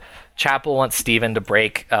that Chapel wants Steven to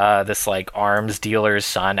break this like arms dealer's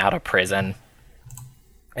son out of prison.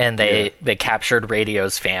 And they captured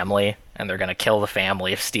Radio's family, and they're going to kill the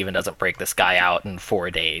family if Steven doesn't break this guy out in 4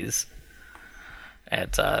 days. And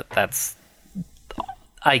that's,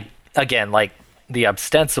 again, like the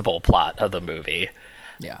ostensible plot of the movie.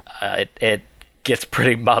 Yeah. It gets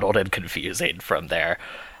pretty muddled and confusing from there.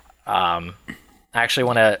 I actually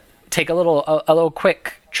want to take a little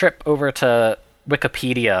quick trip over to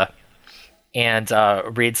Wikipedia and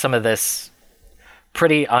read some of this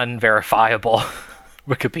pretty unverifiable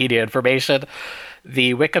Wikipedia information.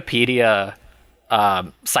 The Wikipedia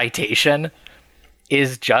citation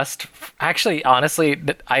is just actually, honestly,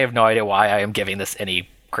 I have no idea why I am giving this any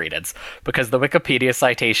credence, because the Wikipedia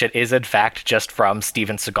citation is in fact just from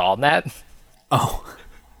Steven Seagal net. Oh,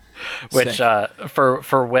 which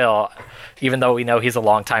for Will, even though we know he's a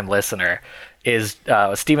longtime listener, is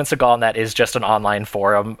Steven Seagal net is just an online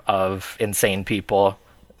forum of insane people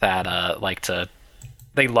that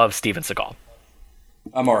they love Steven Seagal.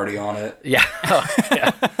 I'm already on it. Yeah.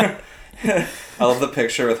 Yeah. I love the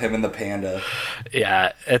picture with him and the panda.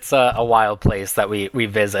 Yeah, it's a wild place that we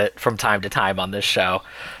visit from time to time on this show.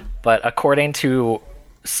 But according to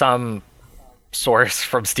some source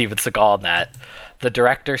from Steven Seagal net, the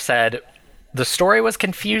director said, the story was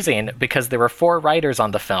confusing because there were 4 writers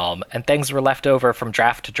on the film and things were left over from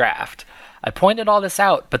draft to draft. I pointed all this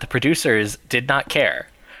out, but the producers did not care.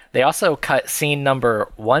 They also cut scene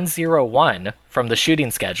number 101 from the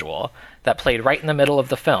shooting schedule that played right in the middle of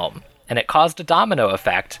the film, and it caused a domino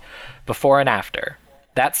effect before and after.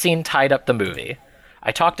 That scene tied up the movie.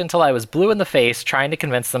 I talked until I was blue in the face, trying to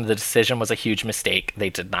convince them the decision was a huge mistake. They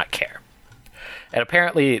did not care. And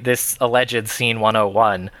apparently this alleged scene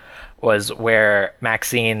 101 was where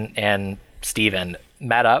Maxine and Steven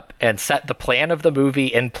met up and set the plan of the movie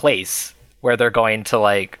in place, where they're going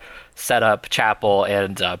to set up Chapel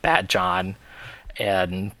and Bad John,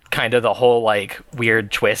 and kind of the whole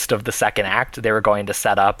weird twist of the second act they were going to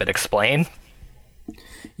set up and explain.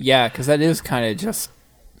 Yeah, because that is kind of just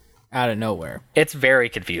out of nowhere. It's very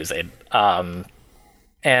confusing.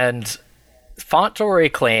 And Fauntleroy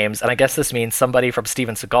claims, and I guess this means somebody from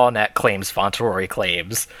Steven Seagal Net claims Fauntleroy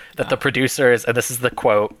claims that the producers, and this is the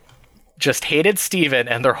quote, just hated Steven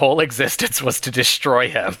and their whole existence was to destroy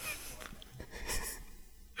him.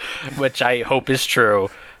 Which I hope is true,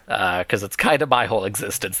 because it's kind of my whole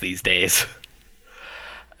existence these days.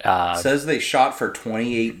 Says they shot for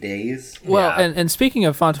 28 days. Well, Yeah. and speaking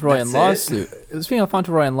of Fauntleroy and That's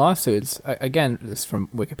lawsuits, again, this is from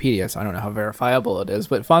Wikipedia, so I don't know how verifiable it is,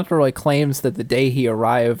 but Fauntleroy claims that the day he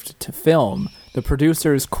arrived to film, the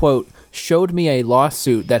producers, quote, showed me a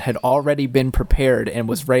lawsuit that had already been prepared and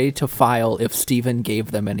was ready to file if Steven gave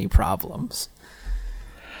them any problems.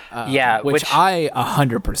 Which I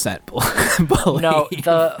 100% believe. No,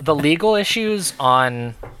 the legal issues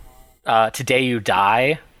on Today You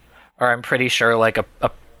Die are, I'm pretty sure, like a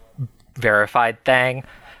verified thing,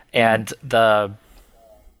 and the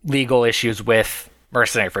legal issues with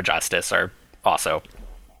Mercenary for Justice are also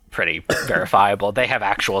pretty verifiable. They have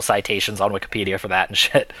actual citations on Wikipedia for that and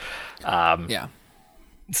shit. Yeah.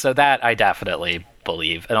 So that I definitely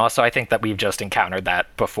believe. And also I think that we've just encountered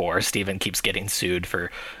that before. Steven keeps getting sued for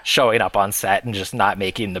showing up on set and just not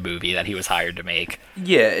making the movie that he was hired to make.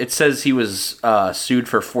 Yeah, it says he was sued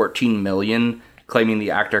for $14 million, claiming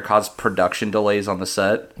the actor caused production delays on the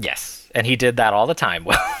set. Yes. And he did that all the time.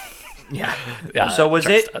 Well, Yeah. So was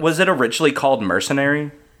it originally called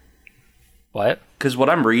Mercenary? what? Because what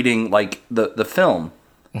I'm reading, like the film,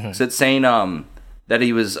 so it's saying that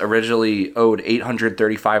he was originally owed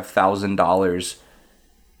 $835,000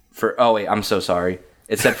 for. Oh wait, I'm so sorry.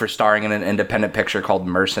 It said for starring in an independent picture called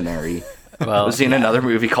Mercenary. Well, Was he in another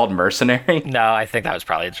movie called Mercenary? no, I think that was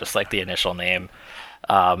probably just like the initial name.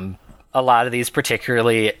 A lot of these,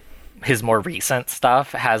 particularly his more recent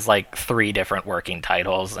stuff, has like 3 different working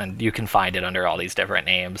titles, and you can find it under all these different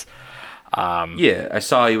names. Yeah, I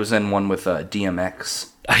saw he was in one with DMX.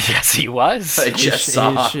 Yes, he was. I just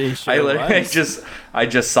saw. he sure I literally was. I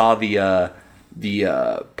just saw the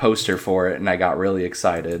poster for it, and I got really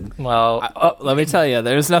excited. Well, Let me tell you,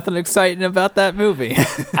 there's nothing exciting about that movie.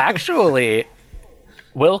 actually,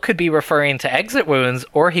 Will could be referring to Exit Wounds,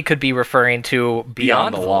 or he could be referring to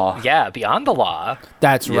Beyond the Law. Yeah, Beyond the Law.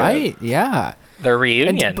 That's right. Yeah. The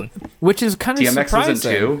reunion. Which is kind of DMX surprising. was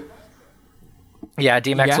in 2. Yeah,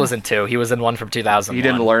 DMX Yeah. was in 2. He was in one from 2001. He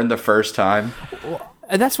didn't learn the first time.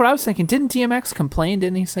 And that's what I was thinking. Didn't DMX complain?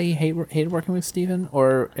 Didn't he say he hated working with Steven?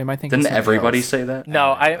 Or am I thinking Didn't something everybody else? say that?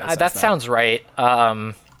 No, that sounds right.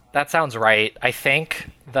 That sounds right. I think,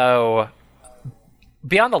 though,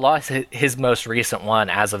 Beyond the Law is his most recent one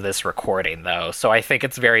as of this recording, though. So I think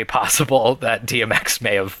it's very possible that DMX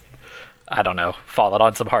may have, I don't know, fallen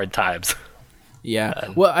on some hard times. Yeah.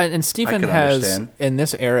 Well, and Steven can has, understand. in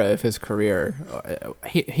this era of his career,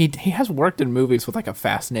 he has worked in movies with like a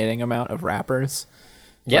fascinating amount of rappers.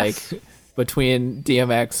 Yes. Like between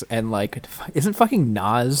DMX and like, isn't fucking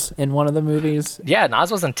Nas in one of the movies? Yeah, Nas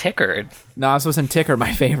was in Tickered. Nas was in Ticker,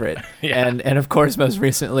 my favorite. Yeah. And of course, most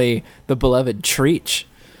recently, the beloved Treach.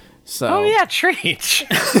 So Oh, yeah, Treach.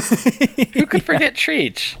 Who could forget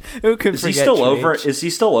Treach? who could Is he forget still over? Treach? Is he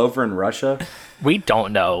still over in Russia? We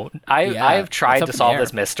don't know. Yeah, I've tried it's up to in solve the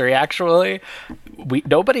this air. mystery, actually.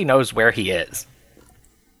 Nobody knows where he is.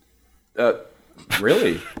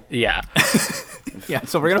 Really? Yeah. Yeah,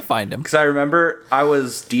 so we're gonna find him. Because I remember I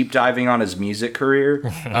was deep diving on his music career,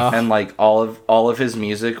 and like all of his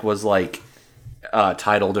music was like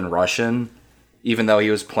titled in Russian, even though he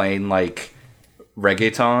was playing like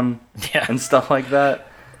reggaeton Yeah. and stuff like that.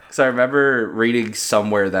 Because I remember reading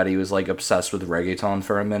somewhere that he was like obsessed with reggaeton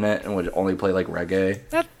for a minute and would only play like reggae.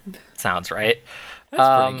 That sounds right.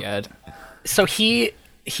 That's pretty good. So he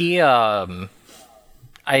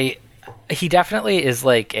definitely is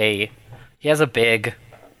like he has a big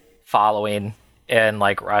following in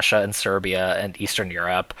like Russia and Serbia and Eastern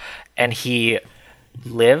Europe, and he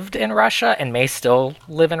lived in Russia and may still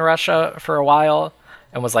live in Russia for a while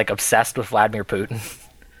and was like obsessed with Vladimir Putin.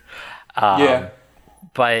 Yeah.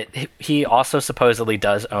 But he also supposedly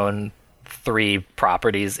does own 3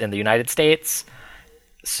 properties in the United States.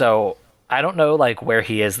 So I don't know like where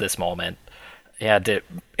he is this moment. Yeah,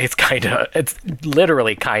 it's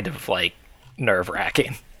literally kind of like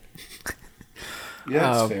nerve-wracking.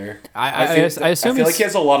 Yeah, that's fair. I assume I feel he's- like he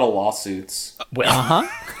has a lot of lawsuits. Well,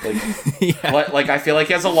 Like I feel like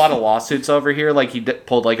he has a lot of lawsuits over here. Like he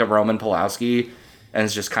pulled like a Roman Pulowski, and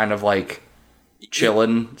is just kind of like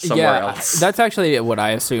chilling somewhere else. That's actually what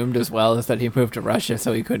I assumed as well, is that he moved to Russia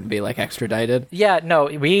so he couldn't be like extradited. yeah, no,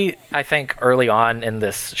 I think early on in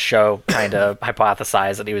this show kind of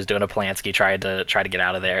hypothesized that he was doing a Polanski, tried to get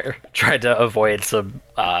out of there, tried to avoid some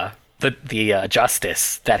the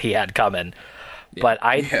justice that he had coming. But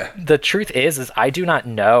Yeah. the truth is I do not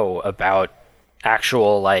know about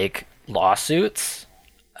actual like lawsuits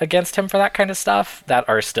against him for that kind of stuff that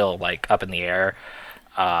are still like up in the air.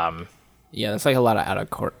 Yeah, there's like a lot of out of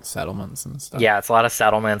court settlements and stuff. Yeah, it's a lot of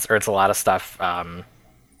settlements, or it's a lot of stuff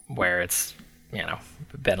where it's,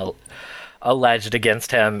 been alleged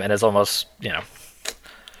against him and is almost,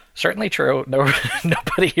 certainly true. No,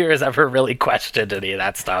 nobody here has ever really questioned any of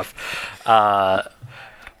that stuff.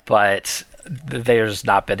 But there's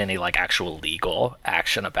not been any like actual legal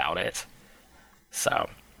action about it. So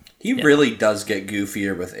He really does get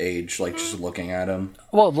goofier with age, like just looking at him.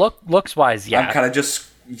 well, looks wise, yeah. I'm kind of just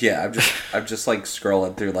I'm just like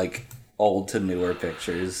scrolling through like old to newer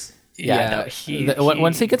pictures. Yeah, no,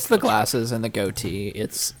 once he gets the glasses and the goatee,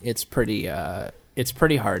 it's pretty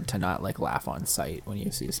hard to not like laugh on sight when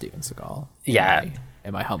you see Steven Seagal. Yeah.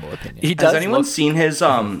 In my humble opinion. he does Has anyone look- seen his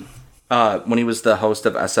when he was the host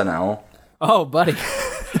of SNL? Oh, buddy.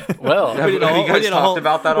 well. Have you guys talked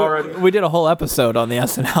about that already? We did a whole episode on the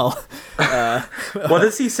SNL. What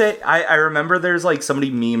does he say? I remember there's like somebody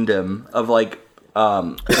memed him of like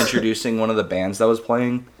introducing one of the bands that was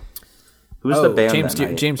playing. Who's the band? James, that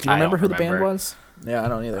night? James, do you I remember don't who the band remember. was? Yeah, I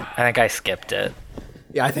don't either. I think I skipped it.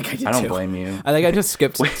 Yeah, I think I did I don't too. blame you. I think I just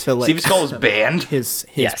skipped to like Steve Skull's band. his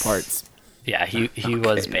Yes. parts. Yeah, he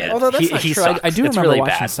was bad. Although that's he, not he true. sucks. I do It's remember really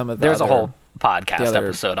watching bad. some of the There's a other- whole podcast the other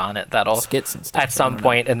episode on it that'll skits and stuff, at some I don't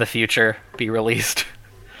point in the future be released.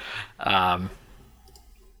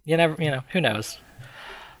 You never, who knows?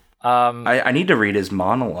 I need to read his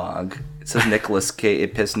monologue. It says Nicolas Cage.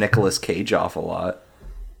 It pissed Nicolas Cage off a lot.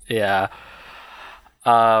 Yeah.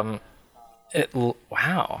 Wow.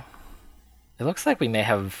 It looks like we may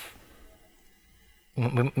have.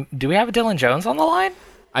 Do we have Dylan Jones on the line?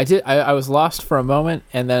 I did. I was lost for a moment,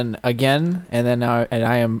 and then again, and then now,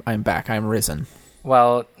 and I'm back. I'm risen.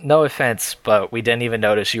 Well, no offense, but we didn't even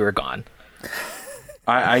notice you were gone.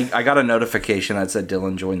 I got a notification that said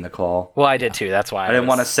Dylan joined the call. Well, I did too. That's why I didn't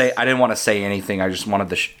want to say anything. I just wanted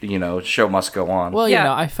the show must go on. Well,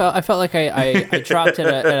 Yeah. I felt like I dropped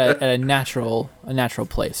at a natural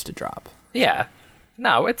place to drop. Yeah.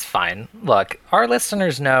 No, it's fine. Look, our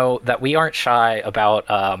listeners know that we aren't shy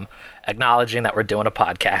about acknowledging that we're doing a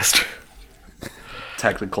podcast.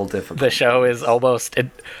 Technical difficulty. The show is almost,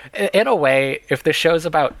 in a way, if the show's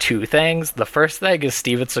about two things, the first thing is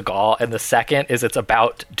Steven Seagal, and the second is it's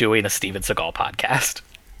about doing a Steven Seagal podcast.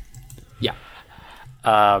 Yeah.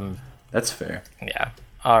 That's fair. Yeah.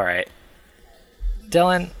 All right.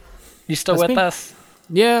 Dylan, you still That's with me. us?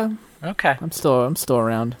 Yeah. Okay. I'm still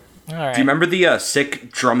around. All right. Do you remember the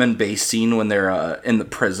sick drum and bass scene when they're in the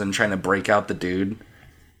prison trying to break out the dude?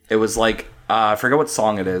 It was like I forget what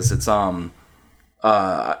song it is. It's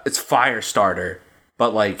Firestarter,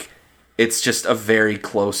 but like it's just a very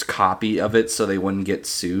close copy of it, so they wouldn't get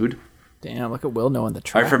sued. Damn, look at Will knowing the Are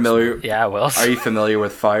track. you familiar? Yeah, Will. Are you familiar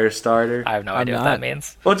with Firestarter? I have no idea what not. that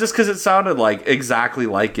means. Well, just because it sounded like exactly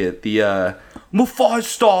like it. The I'm a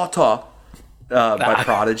Firestarter by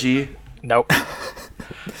Prodigy. Nope.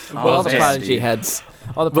 all the man, Prodigy dude. heads.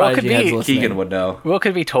 All the Will could Prodigy heads be- listening. Keegan would know. Will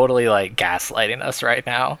could be totally like gaslighting us right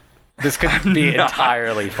now. This could be not.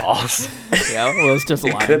 entirely false. Yeah, Will's just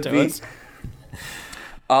lying could to be. us.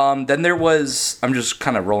 Then there was. I'm just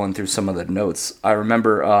kind of rolling through some of the notes. I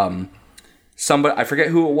remember somebody. I forget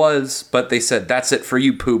who it was, but they said, "That's it for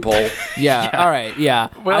you, poop hole." Yeah, all right, yeah.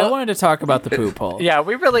 Well- I wanted to talk about the poop hole. Yeah,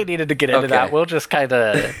 we really needed to get into Okay. that. We'll just kind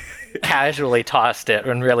of casually tossed it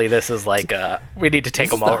when really this is like we need to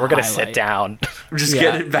take a is the moment. We're going to sit highlight. down. Just Yeah.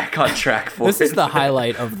 get it back on track for This is it. the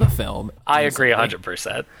highlight of the film. I agree easily.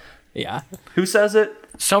 100%. Yeah. Who says it?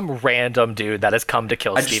 Some random dude that has come to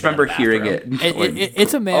kill I Steven just remember in the hearing bathroom. it.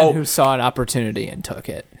 It's a man Oh. who saw an opportunity and took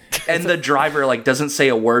it. And the driver like doesn't say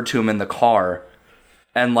a word to him in the car,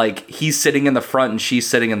 and like he's sitting in the front and she's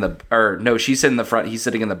sitting in the she's sitting in the front, he's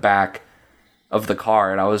sitting in the back of the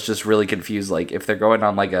car, and I was just really confused. Like if they're going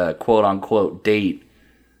on like a quote unquote date,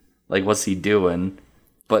 like what's he doing?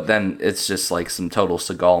 But then it's just like some total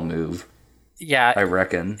Seagal move, Yeah, I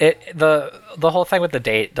reckon. the whole thing with the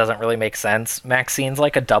date doesn't really make sense. Maxine's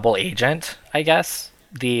like a double agent, I guess.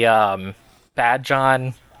 The Bad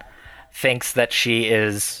John thinks that she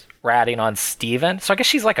is ratting on Steven, so I guess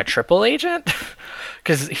she's like a triple agent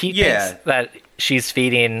because he thinks that she's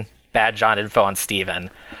feeding Bad John info on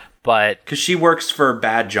Steven, but Because she works for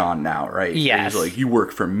Bad John now, right? Yes. He's like, you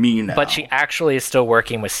work for me now. she actually is still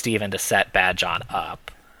working with Steven to set Bad John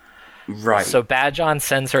up. right. So Bad John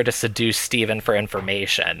sends her to seduce Steven for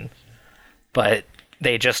information, but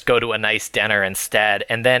they just go to a nice dinner instead.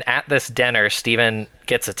 And then at this dinner, Steven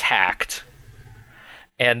gets attacked.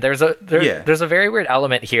 And there's a very weird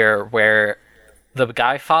element here where the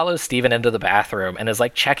guy follows Steven into the bathroom and is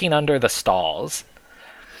like checking under the stalls.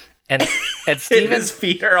 And Steven, his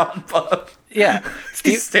feet are on above. Yeah.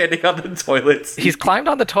 He's standing on the toilet seat. He's climbed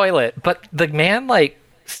on the toilet, but the man like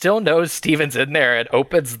still knows Steven's in there and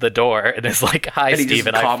opens the door and is like, "Hi,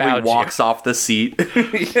 Steven, I found you." Calmly walks off the seat.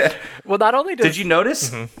 Yeah. Well, not only did you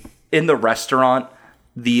notice in the restaurant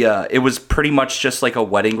it was pretty much just like a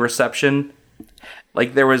wedding reception.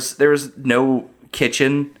 Like there was no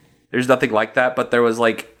kitchen. There's nothing like that, but there was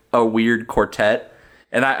like a weird quartet.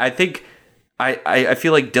 And I think I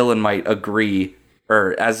feel like Dylan might agree,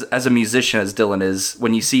 or as a musician as Dylan is,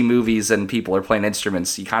 when you see movies and people are playing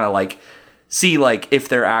instruments, you kind of like see like if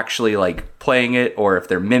they're actually like playing it or if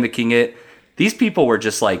they're mimicking it. These people were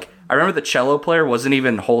just like, I remember the cello player wasn't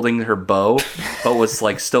even holding her bow, but was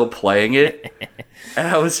like still playing it. And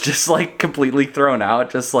I was just like completely thrown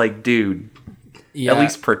out, just like, dude, at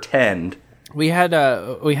least pretend. We had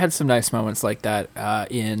some nice moments like that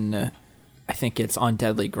in, I think it's On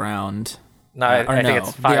Deadly Ground. No, I think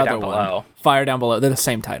it's Fire Down Below. Fire Down Below. They're the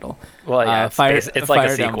same title. Well, yeah, it's like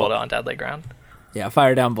a sequel to On Deadly Ground. Yeah,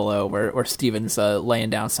 Fire Down Below, where Steven's laying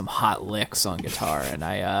down some hot licks on guitar, and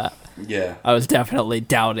I was definitely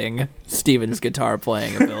doubting Steven's guitar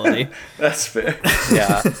playing ability. That's fair.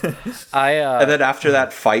 Yeah, and then after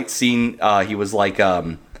that fight scene, he was like,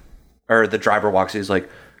 or the driver walks. He's like,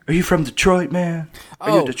 "Are you from Detroit, man? Are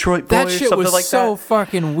you a Detroit boy?" That shit or something was like so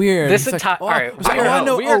fucking weird. This is entire, all right, I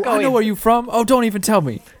know where you from. Oh, don't even tell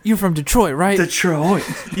me. You from Detroit, right? Detroit.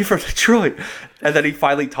 You from Detroit? And then he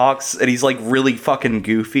finally talks, and he's like really fucking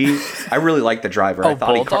goofy. I really like the driver. I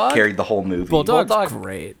thought Bulldog? he carried the whole movie. Bulldog's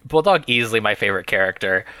great. Bulldog easily my favorite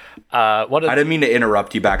character. I didn't mean to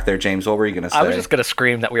interrupt you back there, James. What were you going to say? I was just going to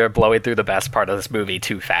scream that we are blowing through the best part of this movie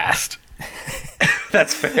too fast.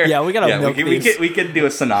 That's fair. Yeah, we gotta we can do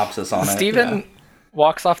a synopsis on it. Steven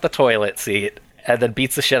walks off the toilet seat and then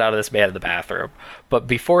beats the shit out of this man in the bathroom. But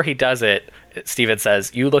before he does it, Steven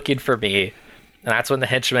says, "You looking for me?" And that's when the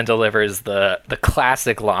henchman delivers the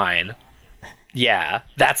classic line, "Yeah,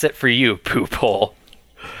 that's it for you, poop hole."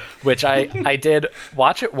 Which I did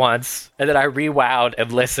watch it once, and then I rewound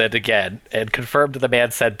and listened again and confirmed the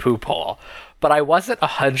man said poop hole. But I wasn't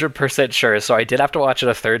 100% sure, so I did have to watch it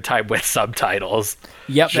a third time with subtitles.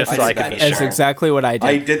 Yep, just so I could be sure. That's exactly what I did.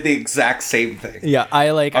 I did the exact same thing. Yeah,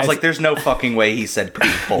 I was like, "There's no fucking way he said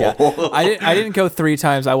poop hole." Yeah. I didn't go 3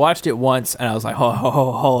 times. I watched it once, and I was like,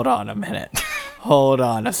 hold on a minute. Hold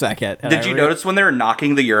on a second. And Did you notice when they were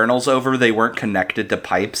knocking the urinals over, they weren't connected to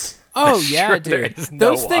pipes? Oh, yeah, dude.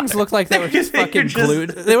 Those things looked like they were just fucking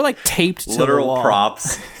glued. They were like taped to literal the wall.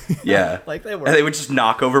 Props. Yeah. Like they were. And they would just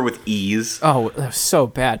knock over with ease. Oh, that was so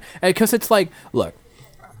bad. Because it's like, look,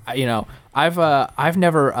 I've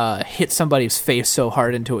never hit somebody's face so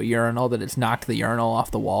hard into a urinal that it's knocked the urinal off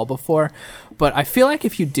the wall before. But I feel like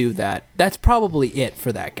if you do that, that's probably it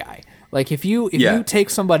for that guy. Like if you take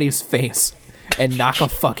somebody's face and knock a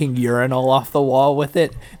fucking urinal off the wall with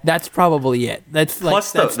it, that's probably it. That's like,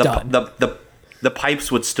 plus that's done. The pipes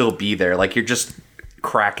would still be there. Like you're just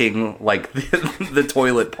cracking like the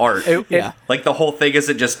toilet part. Like the whole thing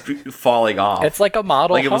isn't just falling off. It's like a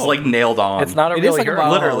model. Like it was like nailed on. It's not a real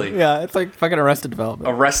urinal. Literally. Yeah, it's like fucking Arrested Development.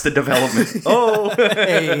 Arrested Development. Oh,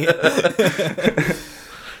 Hey.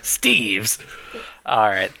 Steve's. All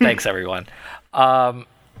right, thanks everyone.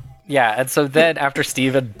 Yeah, and so then after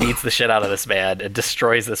Steven beats the shit out of this man and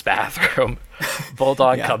destroys this bathroom,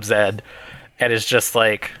 Bulldog comes in and is just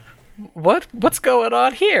like, what's going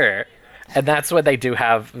on here? And that's when they do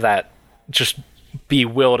have that just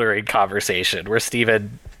bewildering conversation where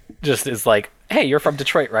Steven just is like, "Hey, you're from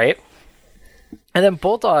Detroit, right?" And then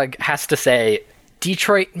Bulldog has to say,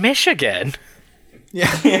 "Detroit, Michigan."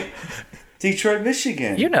 Yeah. Detroit,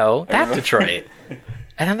 Michigan. You know, that Detroit.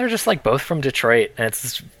 And then they're just like both from Detroit, and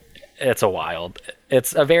it's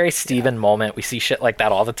a very Steven moment. We see shit like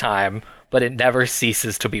that all the time, but it never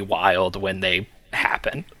ceases to be wild when they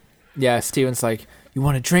happen. Yeah, Steven's like, "You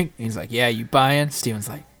want a drink?" And he's like, "Yeah, you buying?" Steven's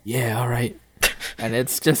like, "Yeah, all right." And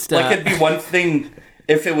it's just like it'd be one thing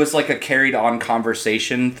if it was like a carried on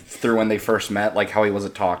conversation through when they first met, like how he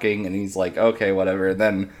wasn't talking and he's like, "Okay, whatever." And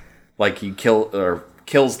then like he kills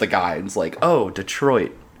the guy and it's like, "Oh,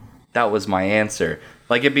 Detroit. That was my answer."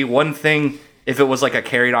 Like it'd be one thing if it was like a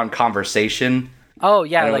carried on conversation. Oh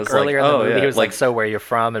yeah, like earlier in the movie, he was like, "So where you're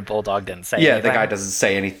from?" and Bulldog didn't say anything. Yeah, the guy doesn't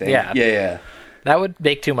say anything. Yeah. That would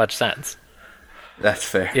make too much sense. That's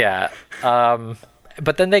fair. Yeah.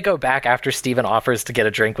 But then they go back after Steven offers to get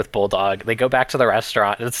a drink with Bulldog. They go back to the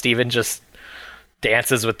restaurant and Steven just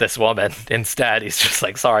dances with this woman instead. He's just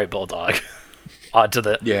like, "Sorry, Bulldog." on to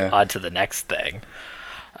the next thing.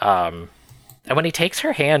 And when he takes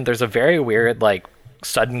her hand, there's a very weird, like,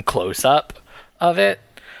 sudden close-up of it,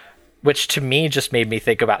 which to me just made me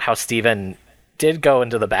think about how Steven did go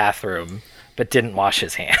into the bathroom, but didn't wash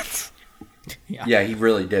his hands. Yeah, he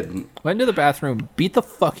really didn't. Went to the bathroom, beat the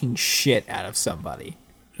fucking shit out of somebody,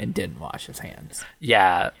 and didn't wash his hands.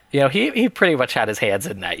 Yeah, he pretty much had his hands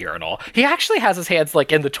in that urinal. He actually has his hands,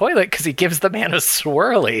 like, in the toilet because he gives the man a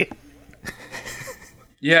swirly.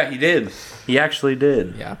 Yeah, he did. He actually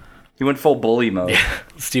did. Yeah. He went full bully mode. Yeah,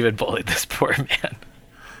 Steven bullied this poor man.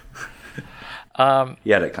 He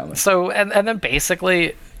had it coming. So, and then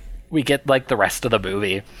basically we get, like, the rest of the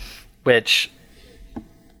movie, which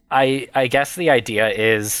I guess the idea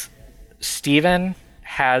is Steven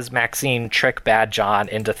has Maxine trick Bad John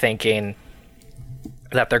into thinking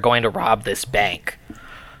that they're going to rob this bank.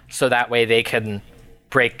 So that way they can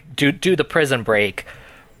do the prison break,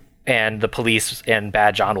 and the police and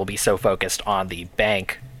Bad John will be so focused on the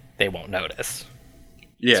bank they won't notice.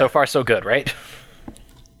 Yeah. So far, so good, right?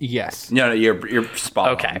 Yes. No, you're spot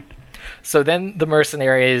on. Okay. So then the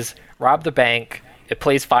mercenaries rob the bank. It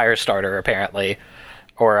plays Firestarter, apparently.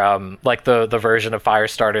 Or, like, the version of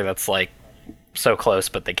Firestarter that's, like, so close,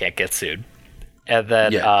 but they can't get sued. And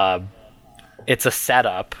then it's a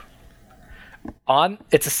setup on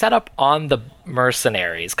the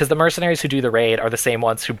mercenaries, because the mercenaries who do the raid are the same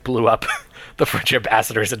ones who blew up the French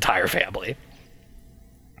ambassador's entire family.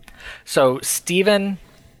 So Steven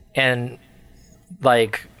and,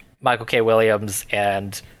 like, Michael K. Williams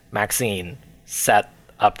and Maxine set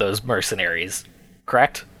up those mercenaries,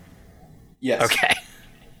 correct? Yes. Okay.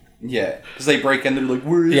 Yeah, because they break in, they're like,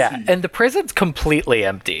 where is he? And the prison's completely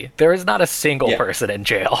empty. There is not a single person in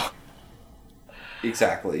jail.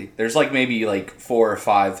 Exactly. There's, like, maybe, like, 4 or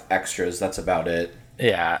 5 extras. That's about it.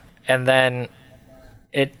 Yeah. And then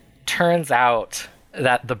it turns out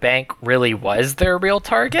that the bank really was their real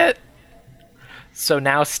target. So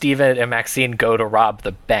now Steven and Maxine go to rob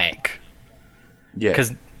the bank. Yeah.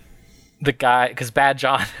 Because Bad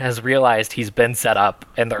John has realized he's been set up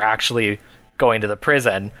and they're actually going to the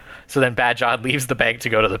prison. So then Bad John leaves the bank to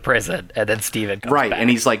go to the prison, and then Steven comes back. And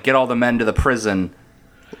he's like, get all the men to the prison.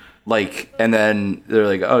 Like, and then they're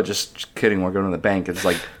like, oh, just kidding, we're going to the bank. It's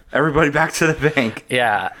like, everybody back to the bank.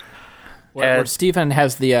 Yeah. Where Steven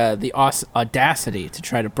has the audacity to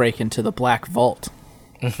try to break into the Black Vault.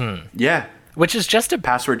 Mm-hmm. Yeah. Which is just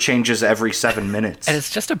password changes every 7 minutes. And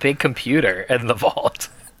it's just a big computer in the vault.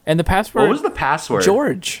 And the password... What was the password?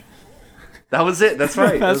 George. That was it. That's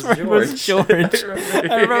right. The password was George.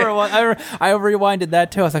 I remember I rewinded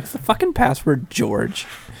that too. I was like, it's the fucking password George.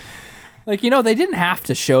 Like, they didn't have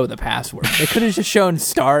to show the password. They could have just shown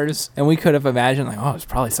stars, and we could have imagined, like, oh, it's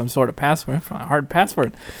probably some sort of password, a hard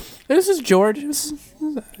password. This is George. This is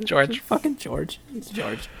George. Fucking George. It's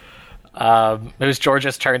George. It was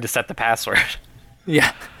George's turn to set the password.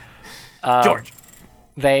 Yeah. George.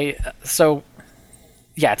 It's a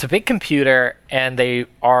big computer, and they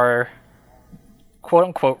are, quote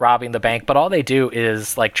unquote, robbing the bank, but all they do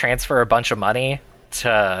is, like, transfer a bunch of money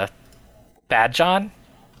to Bad John,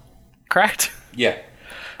 correct? Yeah,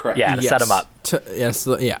 correct. Yeah, to set him up.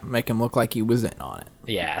 Make him look like he was in on it.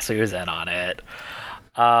 Yeah, so he was in on it.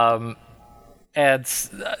 And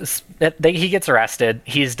he gets arrested,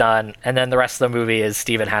 he's done, and then the rest of the movie is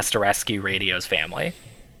Steven has to rescue Radio's family.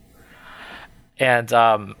 And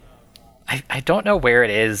I don't know where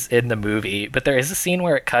it is in the movie, but there is a scene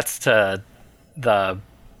where it cuts to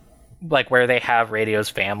where they have Radio's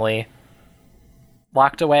family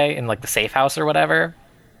locked away in, like, the safe house or whatever.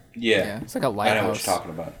 Yeah. It's like a lighthouse. I know what you're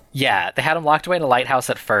talking about. Yeah, they had them locked away in a lighthouse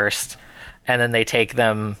at first, and then they take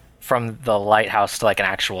them from the lighthouse to, like, an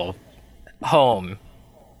actual home,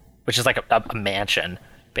 which is like a mansion,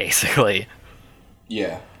 basically.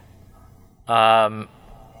 Yeah. Hold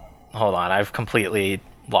on, I've completely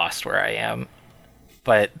lost where I am.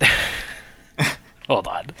 But hold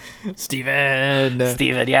on. Steven,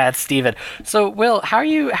 yeah, it's Steven. So, Will, how are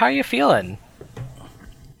you feeling?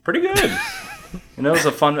 Pretty good. It was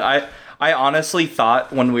a fun... I honestly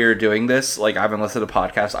thought when we were doing this, like, I haven't listened to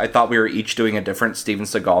podcasts, I thought we were each doing a different Steven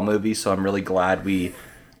Seagal movie, so I'm really glad we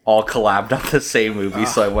all collabed on the same movie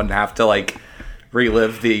so I wouldn't have to, like,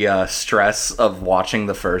 relive the stress of watching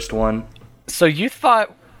the first one. So you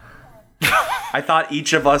thought... I thought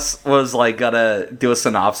each of us was, like, gonna do a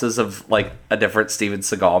synopsis of, like, a different Steven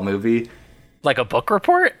Seagal movie. Like a book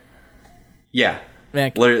report? Yeah.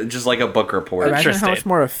 Man, just like a book report. Imagine how much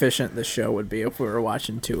more efficient the show would be if we were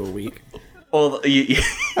watching 2 a week. Well,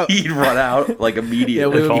 you'd run out, like,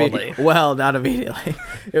 immediately. Not immediately.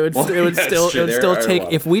 It would still take,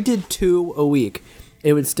 if we did 2 a week,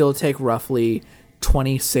 it would still take roughly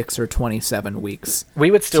 26 or 27 weeks.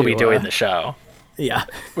 We would still be to, doing the show. Yeah.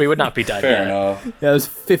 We would not be done Fair yet. enough. Yeah, it was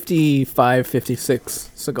 55, 56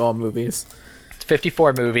 Seagal movies.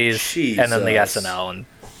 54 movies, and then the Jesus. SNL. And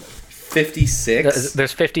 56.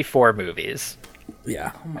 there's 54 movies,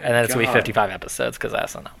 Yeah. and then it's going to be God. 55 episodes because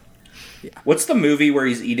SNL. What's the movie where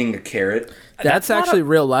he's eating a carrot? That's not actually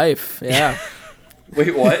real life. Yeah.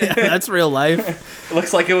 Wait, what? That's real life. It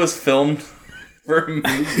looks like it was filmed for a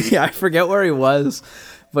movie. Yeah, I forget where he was,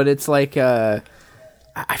 but it's like I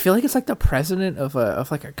feel like it's like the president of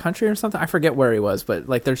like a country or something. I forget where he was, but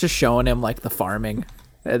like they're just showing him like the farming,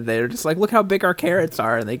 and they're just like, look how big our carrots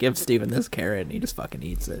are, and they give Steven this carrot, and he just fucking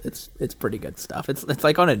eats it. It's pretty good stuff. It's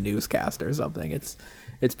like on a newscast or something.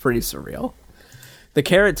 It's pretty surreal. The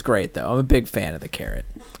carrot's great though. I'm a big fan of the carrot.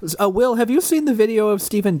 Will, have you seen the video of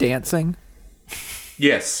Steven dancing?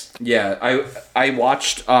 Yes. Yeah. I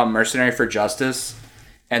watched Mercenary for Justice,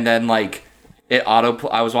 and then like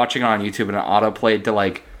I was watching it on YouTube, and it auto played to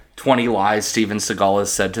like 20 lies Steven Seagal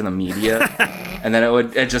has said to the media, and then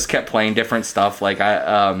it just kept playing different stuff. Like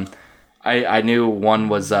I knew one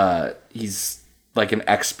was he's like an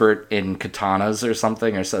expert in katanas or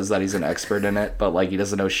something, or says that he's an expert in it, but like he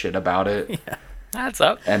doesn't know shit about it. Yeah. That's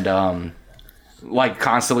up. And like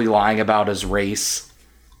constantly lying about his race.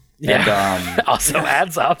 Yeah. And Also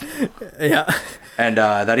adds up. Yeah. and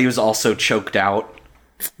that he was also choked out.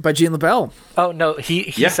 By Jean LaBelle. Oh no,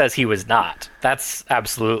 he Yeah. says he was not. That's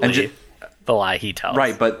absolutely the lie he tells.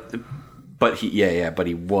 Right, but he but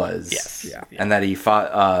he was. Yes. Yeah. And that he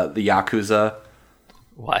fought the Yakuza.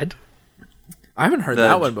 What? I haven't heard The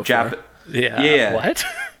that one before. Yeah. Yeah. What?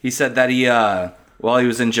 He said that he while he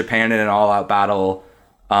was in Japan in an all-out battle,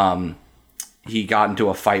 he got into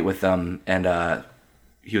a fight with them, and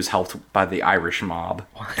he was helped by the Irish mob.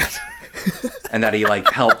 What? And that he like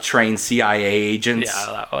helped train CIA agents.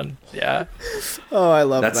 Yeah, that one. Yeah. Oh, I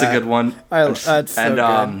love That's that. a good one. That's so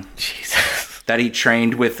and good. Jesus. that he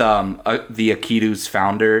trained with the Akidu's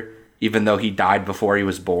founder, even though he died before he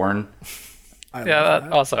was born. Yeah,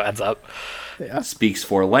 that also adds up. Yeah. Speaks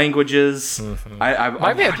 4 languages.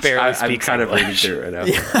 My man barely I'm speaks kind of reading English. through it right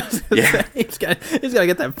now. Yeah. He's got to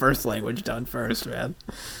get that first language done first, man.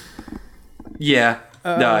 Yeah.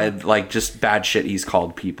 No, like just bad shit he's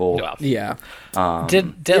called people. Well, Yeah.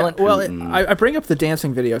 did Dylan? Well, I bring up the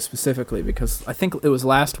dancing video specifically because I think it was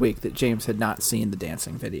last week that James had not seen the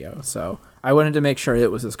dancing video, so I wanted to make sure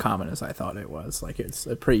it was as common as I thought it was. Like, it's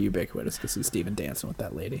pretty ubiquitous to see Steven dancing with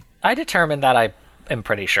that lady. I determined that I am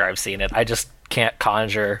pretty sure I've seen it. I just can't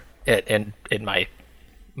conjure it in my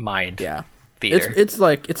mind. Yeah. Theater. It's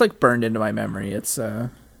like burned into my memory. It's a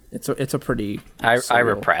pretty. I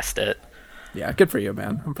surreal- repressed it. Yeah, good for you,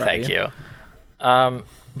 man. I'm proud Thank of you. you.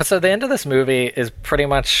 But so the end of this movie is pretty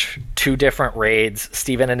much 2 different raids.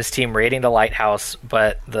 Steven and his team raiding the lighthouse,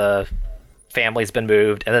 but the family's been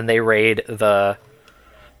moved, and then they raid the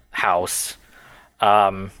house.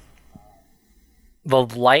 The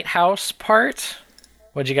lighthouse part.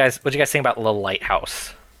 What'd you guys think about the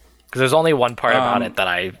lighthouse? Because there's only one part about it that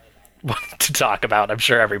I wanted to talk about. I'm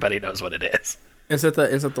sure everybody knows what it is. Is it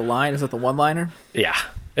the line? Is it the one-liner? Yeah,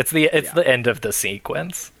 it's the end of the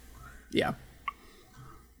sequence. Yeah.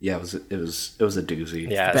 Yeah, it was a doozy.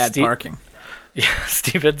 Yeah, Bad parking. Yeah,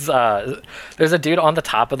 Steven's there's a dude on the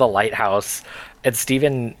top of the lighthouse, and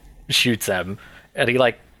Steven shoots him, and he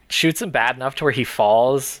like shoots him bad enough to where he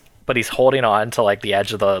falls, but he's holding on to like the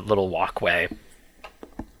edge of the little walkway.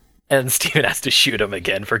 And Steven has to shoot him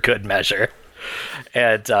again for good measure.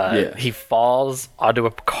 And he falls onto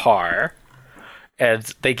a car, and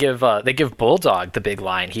they give Bulldog the big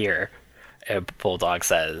line here. And Bulldog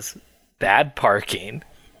says, "Bad parking."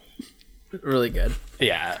 Really good.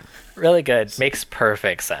 Yeah, really good. Makes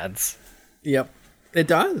perfect sense. Yep. It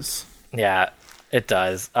does. Yeah, it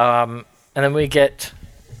does. And then we get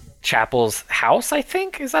Chapel's house, I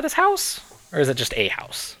think. Is that his house? Or is it just a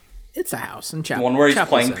house? It's a house in The one where he's Chapel's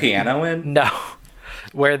playing in it. piano in? No.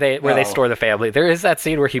 Where they Oh. store the family. There is that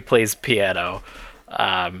scene where he plays piano.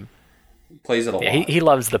 Plays it a lot. Yeah, he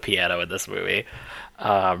loves the piano in this movie.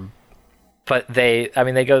 But they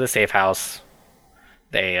go to the safe house.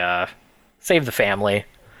 They save the family.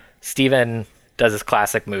 Steven does his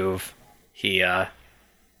classic move. He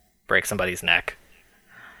breaks somebody's neck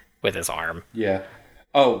with his arm. Yeah.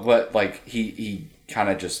 Oh, but like he kind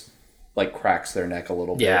of just like cracks their neck a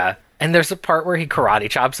little bit. Yeah. And there's a part where he karate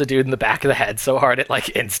chops a dude in the back of the head so hard it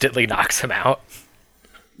like instantly knocks him out.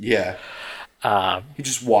 Yeah. He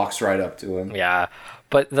just walks right up to him. Yeah.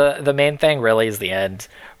 But the main thing really is the end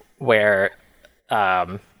where I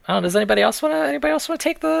don't know, does anybody else want to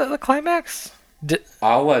take the climax?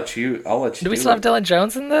 I'll let you. Do we still have Dylan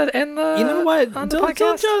Jones in the? You know what? On the Dylan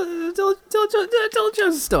podcast?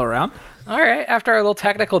 Jones is still around. All right. After our little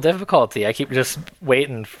technical difficulty, I keep just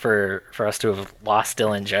waiting for us to have lost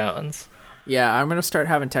Dylan Jones. Yeah, I'm gonna start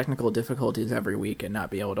having technical difficulties every week and not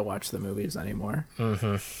be able to watch the movies anymore.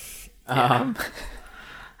 Mm-hmm.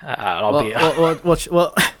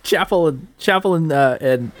 Well, Chapel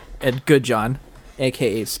and Good John,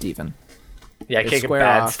 aka Steven. Yeah, aka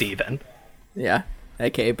Bad Steven. Yeah,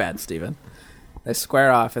 aka Bad Steven. They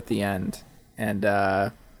square off at the end, and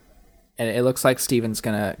it looks like Steven's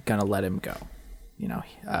gonna let him go. You know,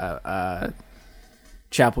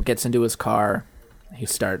 Chapel gets into his car. He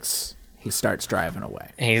starts driving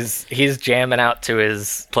away. He's jamming out to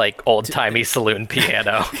his like old timey saloon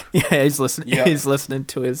piano. Yeah, he's listening. Yeah. He's listening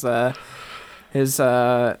to his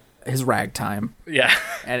ragtime. Yeah,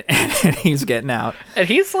 and he's getting out. And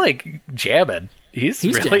he's like jamming. He's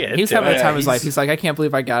really into he's having it. a time of his life. He's like, I can't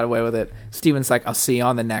believe I got away with it. Steven's like, I'll see you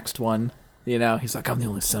on the next one. You know, he's like, I'm the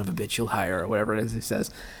only son of a bitch you'll hire, or whatever it is he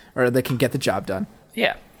says, or they can get the job done.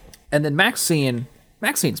 Yeah. And then Maxine's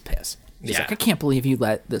pissed. She's like, I can't believe you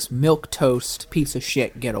let this milquetoast piece of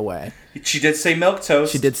shit get away. She did say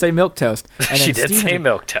milquetoast. She did say milquetoast. And she did say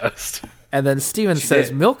milquetoast. And then Steven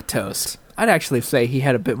says milquetoast. I'd actually say he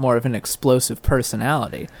had a bit more of an explosive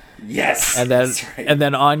personality. Yes. And then that's right. and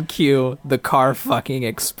then on cue, the car fucking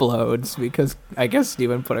explodes because I guess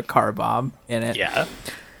Steven put a car bomb in it. Yeah.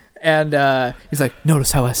 And he's like,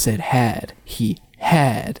 notice how I said had. He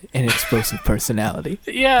had an explosive personality.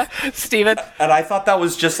 Yeah, Steven. And I thought that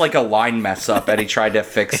was just like a line mess up and he tried to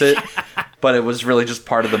fix it, but it was really just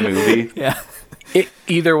part of the movie. Yeah.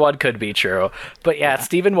 Either one could be true. But yeah,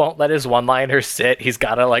 Steven won't let his one-liner sit. He's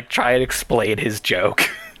got to like try and explain his joke.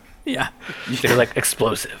 Yeah. They're like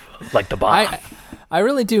explosive, like the bomb. I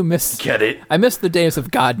really do miss... Get it? I miss the days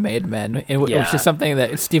of God Made Men, which Yeah. is something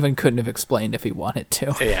that Steven couldn't have explained if he wanted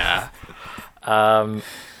to. Yeah.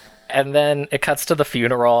 And then it cuts to the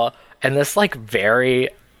funeral, and this like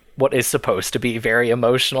what is supposed to be very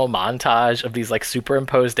emotional montage of these like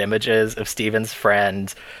superimposed images of Steven's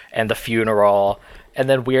friend and the funeral, and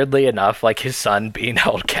then weirdly enough, like his son being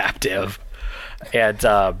held captive. And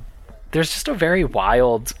there's just a very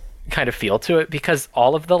wild kind of feel to it because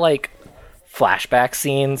all of the like flashback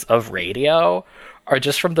scenes of Radio are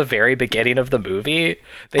just from the very beginning of the movie.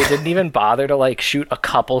 They didn't even bother to like shoot a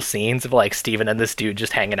couple scenes of like Steven and this dude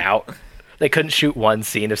just hanging out. They couldn't shoot one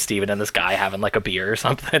scene of Steven and this guy having like a beer or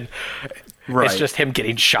something. Right. It's just him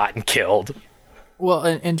getting shot and killed. Well,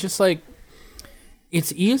 and just like,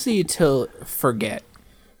 it's easy to forget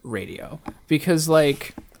Radio because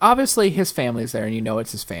like, obviously his family's there and you know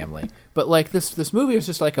it's his family. But like this movie is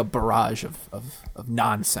just like a barrage of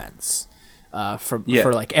nonsense.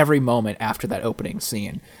 For like every moment after that opening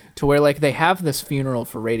scene, to where like they have this funeral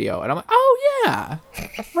for Radio, and I'm like, oh yeah,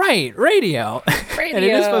 right, Radio. And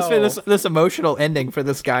it is supposed to be this emotional ending for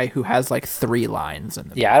this guy who has like 3 lines in the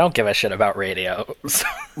movie. I don't give a shit about Radio.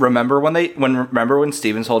 Remember when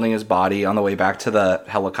Steven's holding his body on the way back to the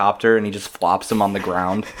helicopter and he just flops him on the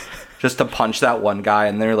ground just to punch that one guy,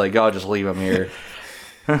 and they're like, oh, just leave him here.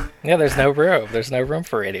 Yeah, there's no room. There's no room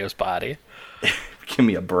for Radio's body. Give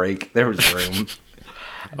me a break. There was room.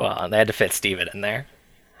 Well, they had to fit Steven in there.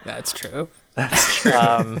 That's true. That's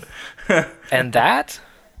true. And that,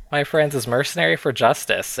 my friends, is Mercenary for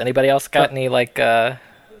Justice. Anybody else got any like I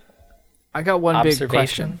got one big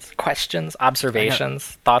observations,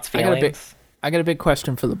 thoughts, feelings? I got a big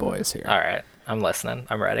question for the boys here. All right, I'm listening.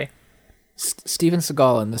 I'm ready. Steven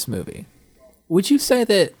Seagal in this movie. Would you say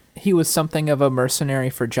that he was something of a mercenary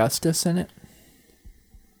for justice in it?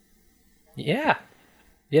 Yeah.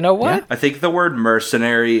 You know what? Yeah. I think the word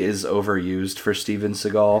mercenary is overused for Steven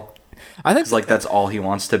Seagal. I think like that's all he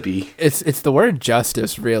wants to be. It's the word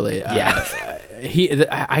justice, really. Yeah.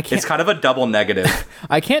 I can't. It's kind of a double negative.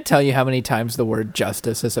 I can't tell you how many times the word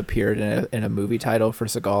justice has appeared in a movie title for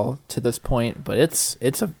Seagal to this point, but it's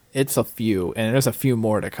a few, and there's a few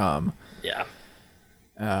more to come. Yeah.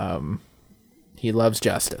 He loves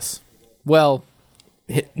justice. Well,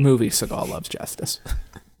 movie Seagal loves justice.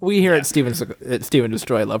 We here at Steven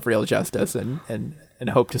Destroy love real justice and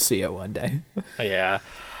hope to see it one day. Yeah.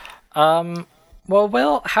 Well,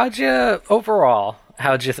 Will, how'd you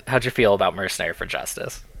feel about Mercenary for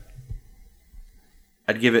Justice?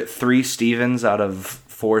 I'd give it 3 Stevens out of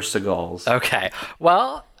 4 Seagals. Okay.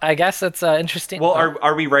 Well, I guess it's interesting. Well,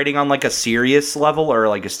 are we writing on like a serious level or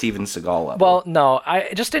like a Steven Seagal level? Well, no. I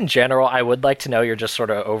just in general, I would like to know your just sort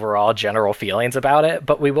of overall general feelings about it.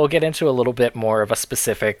 But we will get into a little bit more of a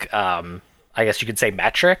specific, I guess you could say,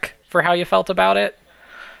 metric for how you felt about it.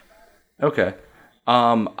 Okay.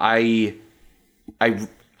 I I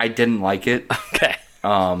didn't like it. Okay.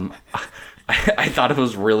 I thought it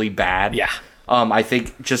was really bad. Yeah. I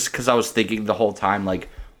think just because I was thinking the whole time, like,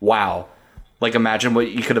 wow, like imagine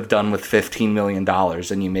what you could have done with $15 million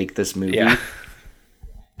and you make this movie. Yeah.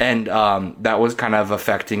 And that was kind of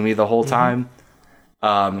affecting me the whole time.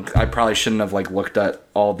 I probably shouldn't have like looked at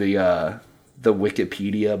all the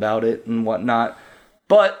Wikipedia about it and whatnot.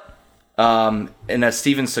 But in a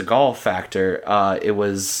Steven Seagal factor, it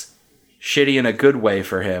was shitty in a good way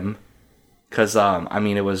for him. Because, I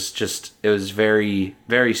mean, it was very,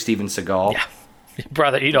 very Steven Seagal. Yeah.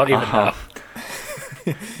 Brother, you don't even know.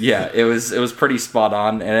 Yeah, it was pretty spot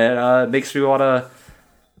on. And it makes me want to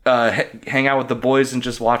hang out with the boys and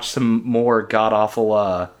just watch some more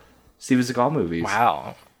god-awful Steven Seagal movies.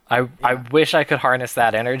 Wow. I wish I could harness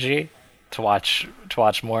that energy to watch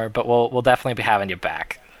more, but we'll definitely be having you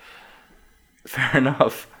back. Fair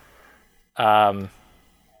enough. Dylan?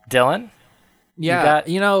 Yeah,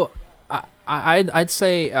 I'd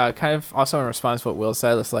say kind of also in response to what Will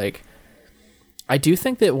said, it's like I do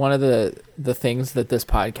think that one of the things that this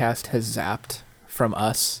podcast has zapped from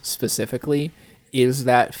us specifically is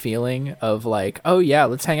that feeling of like, oh yeah,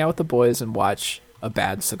 let's hang out with the boys and watch a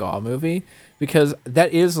bad Seagal movie, because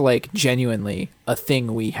that is like genuinely a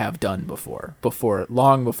thing we have done before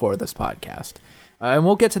long before this podcast, and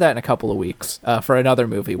we'll get to that in a couple of weeks for another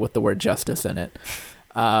movie with the word justice in it.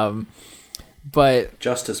 But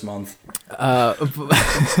Justice Month. but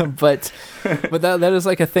that is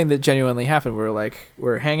like a thing that genuinely happened.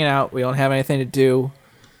 We're hanging out, we don't have anything to do,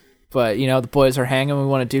 but the boys are hanging, we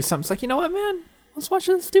want to do something. It's like, you know what, man, let's watch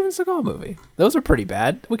a Steven Seagal movie. Those are pretty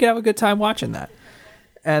bad. We could have a good time watching that.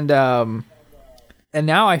 And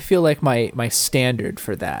now I feel like my standard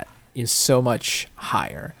for that is so much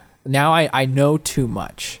higher. Now I know too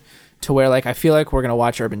much to where like I feel like we're gonna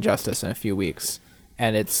watch Urban Justice in a few weeks,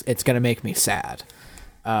 and it's gonna make me sad,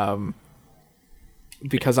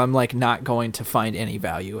 because I'm like not going to find any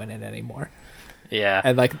value in it anymore. Yeah,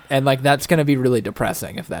 and like that's gonna be really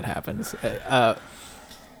depressing if that happens.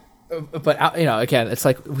 But again, it's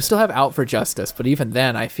like we still have Out for Justice, but even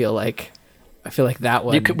then, I feel like that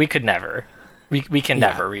one we could never, we can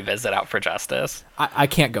never revisit Out for Justice. I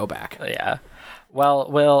can't go back. Yeah, well,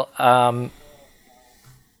 Will,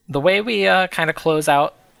 the way we kind of close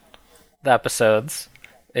out the episodes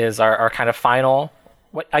is our kind of final,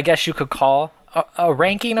 what I guess you could call a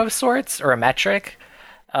ranking of sorts or a metric.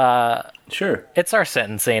 Sure. It's our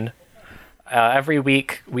sentencing. Every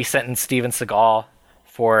week we sentence Steven Seagal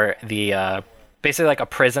for the basically like a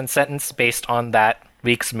prison sentence based on that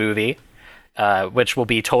week's movie, which will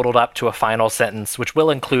be totaled up to a final sentence, which will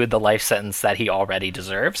include the life sentence that he already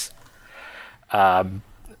deserves.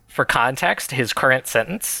 For context, his current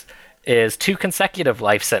sentence is 2 consecutive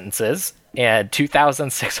life sentences and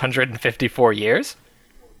 2,654 years.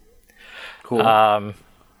 Cool.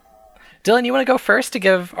 Dylan, you want to go first to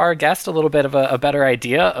give our guest a little bit of a better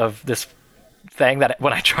idea of this thing that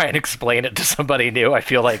when I try and explain it to somebody new, I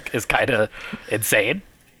feel like is kind of insane?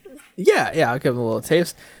 Yeah, I'll give him a little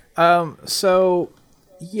taste. So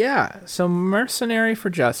Mercenary for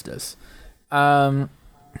Justice. We've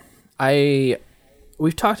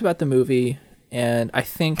talked about the movie, and I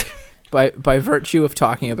think by virtue of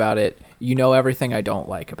talking about it, everything I don't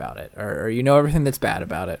like about it, or everything that's bad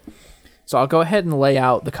about it. So I'll go ahead and lay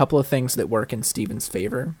out the couple of things that work in Steven's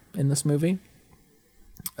favor in this movie.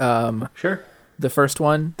 Sure. The first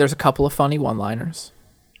one, there's a couple of funny one-liners.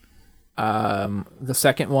 The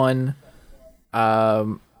second one,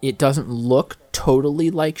 it doesn't look totally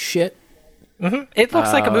like shit. Mm-hmm. It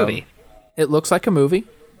looks like a movie. It looks like a movie,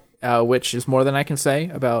 which is more than I can say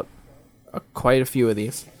about quite a few of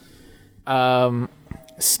these.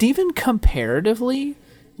 Steven comparatively,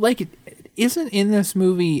 like, isn't in this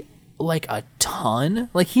movie like a ton.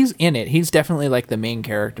 Like, he's in it. He's definitely like the main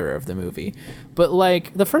character of the movie. But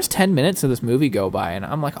like the first 10 minutes of this movie go by and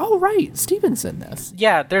I'm like, oh right, Steven's in this.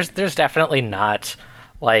 Yeah, there's definitely not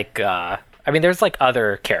like there's like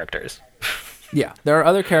other characters. Yeah, there are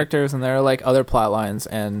other characters and there are like other plot lines,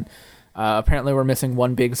 and apparently we're missing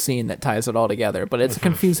one big scene that ties it all together, but it's a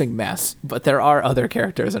confusing mess. But there are other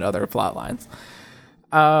characters and other plot lines.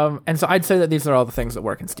 And so I'd say that these are all the things that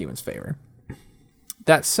work in Steven's favor.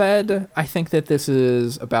 That said, I think that this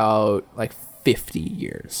is about like 50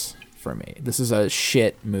 years for me. This is a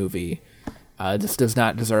shit movie. This does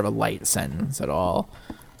not deserve a light sentence at all.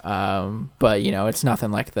 But, it's nothing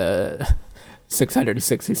like the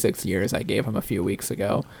 666 years I gave him a few weeks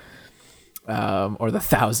ago. Or the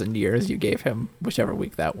 1,000 years you gave him, whichever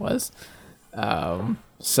week that was.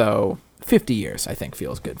 So 50 years, I think,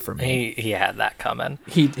 feels good for me. He had that coming.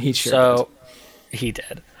 He sure so did. He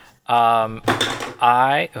did.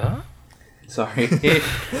 Sorry.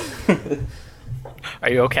 Are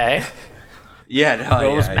you okay? Yeah, no,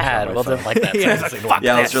 Will was I mad. dropped my Will phone. didn't like that. Sentencing. Fuck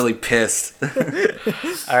Yeah, I was this. really pissed.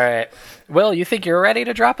 All right. Will, you think you're ready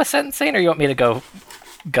to drop a sentencing, or you want me to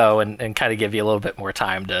go and kind of give you a little bit more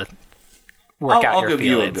time to work out I'll your give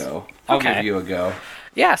feelings? you a go. I'll give you a go.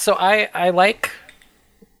 Yeah, so I like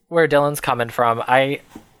where Dylan's coming from. I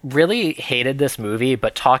really hated this movie,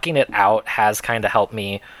 but talking it out has kind of helped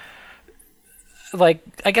me. Like,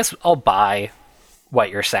 I guess I'll buy what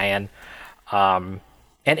you're saying. And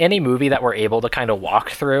any movie that we're able to kind of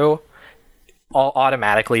walk through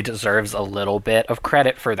automatically deserves a little bit of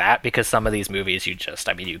credit for that, because some of these movies you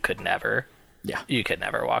could never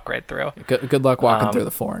walk right through. Good luck walking through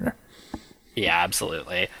The Foreigner. Yeah,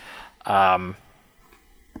 absolutely.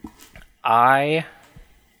 I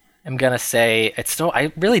am gonna say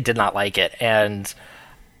I really did not like it, and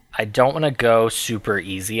I don't want to go super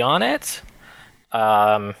easy on it. So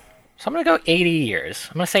I'm gonna go 80 years.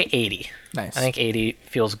 I'm gonna say 80. Nice. I think 80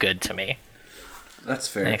 feels good to me. That's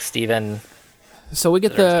fair. I think Steven. So we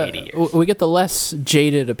get deserves 80 years. the less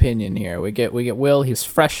jaded opinion here. We get Will. He's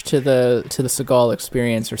fresh to the Seagal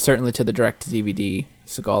experience, or certainly to the direct to DVD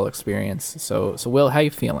Seagal experience. So Will, how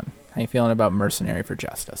you feeling? How you feeling about Mercenary for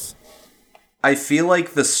Justice? I feel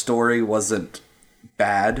like the story wasn't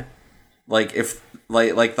bad. Like, if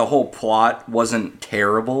like the whole plot wasn't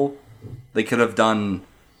terrible, they could have done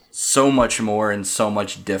so much more and so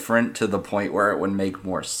much different to the point where it would make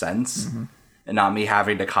more sense, and not me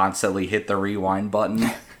having to constantly hit the rewind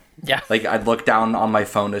button. Yeah. Like, I'd look down on my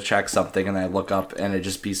phone to check something, and I'd look up, and it'd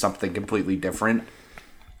just be something completely different.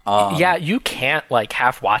 Yeah, you can't like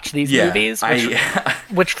half watch these movies,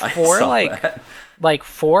 which for like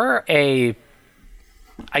for a,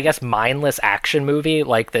 I guess, mindless action movie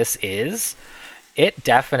like this is, it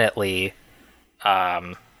definitely,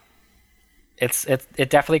 it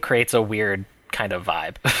definitely creates a weird kind of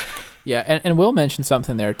vibe. Yeah, and Will mentioned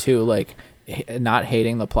something there too, like not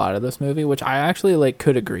hating the plot of this movie, which I actually like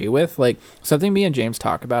could agree with. Like, something me and James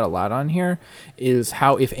talk about a lot on here is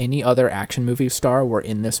how if any other action movie star were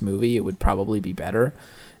in this movie, it would probably be better.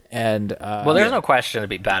 And well, there's no question it'd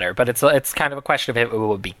be better, but it's kind of a question of if it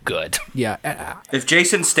would be good. Yeah. If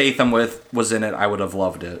Jason Statham was in it, I would have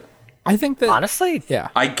loved it. I think that honestly, yeah,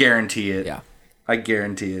 I guarantee it. Yeah, I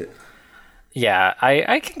guarantee it. Yeah,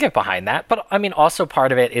 I can get behind that. But I mean, also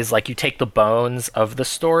part of it is like you take the bones of the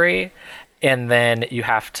story and then you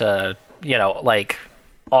have to, like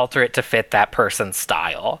alter it to fit that person's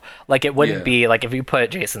style. Like, it wouldn't be like if you put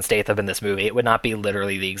Jason Statham in this movie, it would not be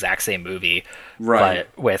literally the exact same movie, right?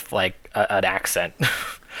 But with like an accent.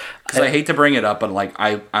 Because I hate to bring it up, but like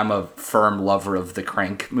I'm a firm lover of the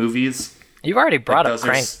Crank movies. You've already brought up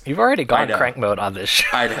Crank. You've already gone Crank mode on this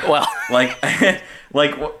show. I know. Well, like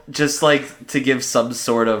just like to give some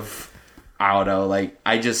sort of, I don't know. Like,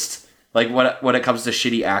 I just like when it comes to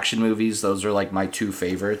shitty action movies, those are like my two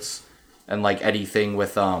favorites. And like anything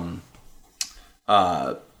with like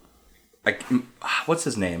what's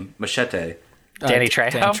his name? Machete. Danny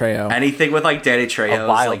Trejo. Anything with like Danny Trejo is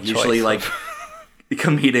like usually like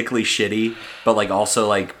comedically shitty, but like also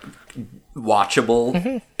like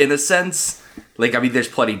watchable in a sense. Like, I mean, there's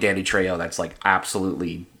plenty Danny Trejo that's like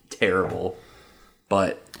absolutely terrible,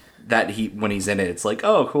 but that when he's in it, it's like,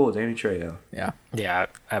 oh, cool, Danny Trejo. Yeah,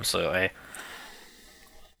 absolutely.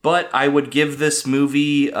 But I would give this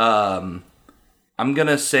movie, I'm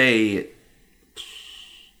gonna say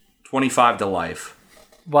 25 to life.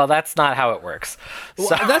 Well, that's not how it works. Well,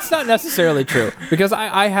 that's not necessarily true, because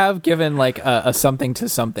I have given like a something to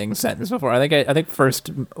something sentence before. I think first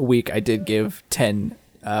week I did give 10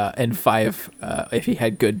 and 5 if he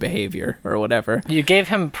had good behavior or whatever. You gave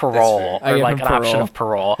him parole, or like an option of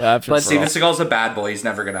parole. But Steven Seagal's a bad boy. He's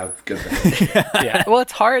never gonna have good behavior. Yeah. Well,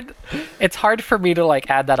 it's hard. It's hard for me to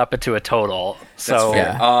like add that up into a total. So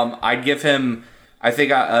that's fair. I'd give him. I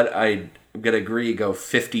think I'm gonna agree. Go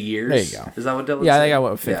 50 years. There you go. Is that what Dylan said? Yeah, I think I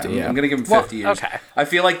went with 50. Yeah, I'm gonna give him 50 years. Okay. I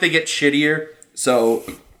feel like they get shittier, so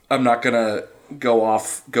I'm not gonna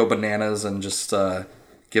go bananas and just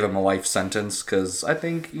give him a life sentence, because I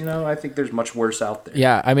think there's much worse out there.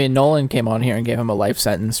 Yeah, I mean, Nolan came on here and gave him a life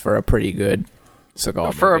sentence for a pretty good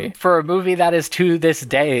Seagal movie. For a movie that is to this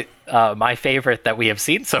day my favorite that we have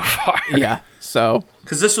seen so far. Yeah, so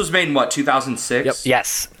because this was made in what, 2006? Yep.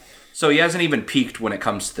 Yes. So he hasn't even peaked when it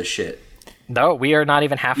comes to the shit. No, we are not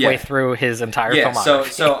even halfway through his entire filmography.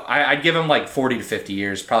 So I'd give him like 40 to 50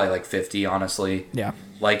 years, probably like 50, honestly. Yeah.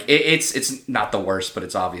 Like, it's not the worst, but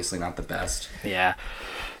it's obviously not the best. Yeah.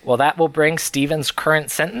 Well, that will bring Steven's current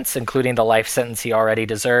sentence, including the life sentence he already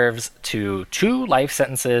deserves, to 2 life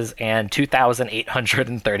sentences and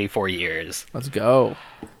 2,834 years. Let's go.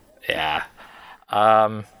 Yeah.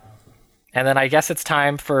 And then I guess it's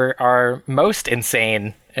time for our most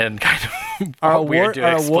insane and kind of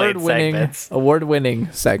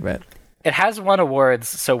award-winning segment. It has won awards,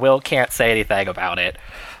 so Will can't say anything about it.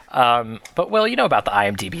 But Will, you know about the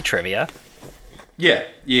IMDb trivia.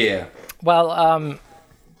 Yeah. Well,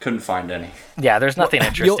 couldn't find any. Yeah, there's nothing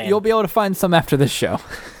interesting. You'll be able to find some after this show.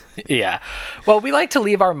 Yeah. Well, we like to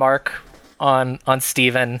leave our mark on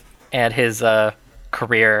Steven and his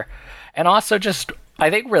career. And also just, I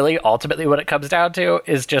think really ultimately what it comes down to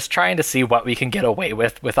is just trying to see what we can get away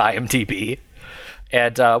with IMDb.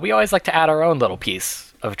 And we always like to add our own little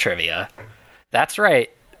piece of trivia. That's right.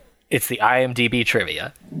 It's the IMDb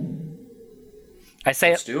trivia. I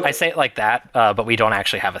say it like that, but we don't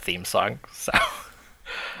actually have a theme song. So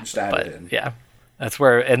just add it in. Yeah. That's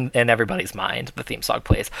where in everybody's mind the theme song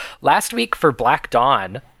plays. Last week for Black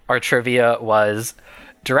Dawn, our trivia was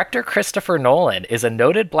director Christopher Nolan is a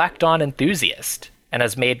noted Black Dawn enthusiast and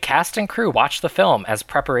has made cast and crew watch the film as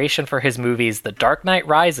preparation for his movies The Dark Knight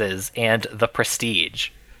Rises and The Prestige.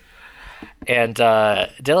 And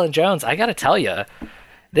Dylan Jones, I gotta tell you,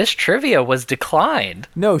 this trivia was declined.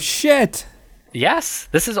 No shit. Yes,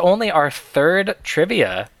 this is only our 3rd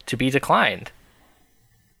trivia to be declined.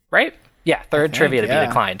 Right? Yeah, 3rd trivia to be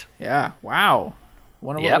declined. Yeah, wow.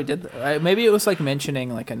 Wonder what we did. Maybe it was like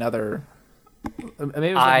mentioning like another... Maybe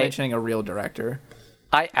it was like mentioning a real director.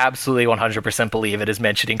 I absolutely 100% believe it is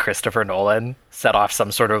mentioning Christopher Nolan set off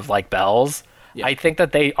some sort of like bells. Yeah. I think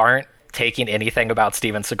that they aren't taking anything about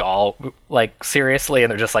Steven Seagal like seriously,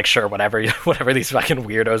 and they're just like, sure, whatever these fucking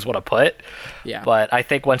weirdos want to put. Yeah. But I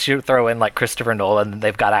think once you throw in like Christopher Nolan,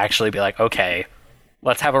 they've got to actually be like, okay,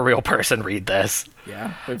 let's have a real person read this.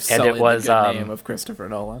 Yeah. And it was the name of Christopher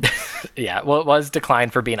Nolan. Yeah. Well, it was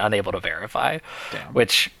declined for being unable to verify. Damn.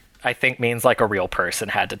 Which I think means like a real person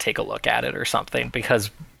had to take a look at it or something,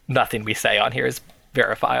 because nothing we say on here is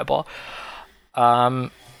verifiable.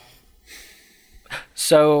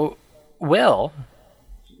 So, Will?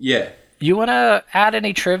 Yeah. You want to add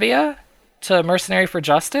any trivia to Mercenary for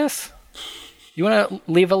Justice? You want to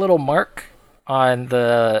leave a little mark on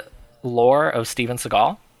the lore of Steven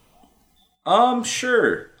Seagal?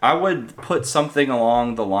 Sure. I would put something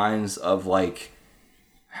along the lines of like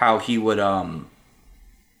how he would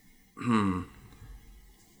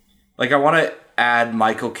like I want to add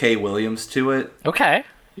Michael K. Williams to it. Okay.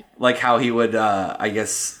 Like how he would I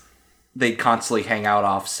guess they'd constantly hang out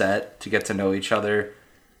off set to get to know each other.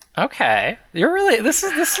 Okay. You're really this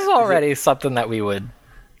is already something that we would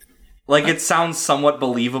like, it sounds somewhat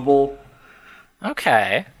believable.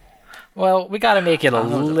 Okay. Well, we got to make it a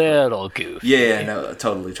little goofy. Yeah, no,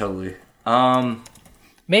 totally.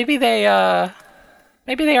 Maybe they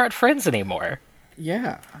aren't friends anymore.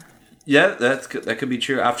 Yeah. Yeah, that could be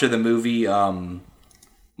true. After the movie,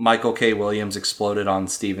 Michael K. Williams exploded on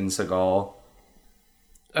Steven Seagal.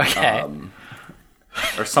 Okay.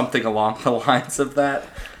 Or something along the lines of that.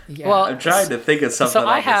 Yeah. Well, I'm trying to think of something so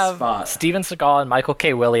I on have the spot. Steven Seagal and Michael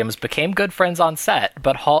K. Williams became good friends on set,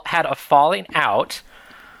 but had a falling out.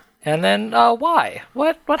 And then why?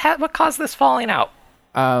 What caused this falling out?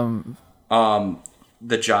 The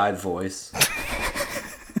jive voice.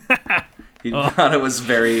 He thought it was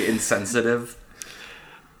very insensitive.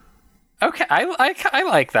 Okay, I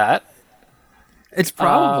like that. It's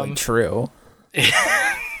probably true.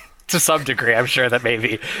 To some degree, I'm sure that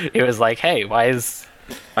maybe it was like, hey, why is...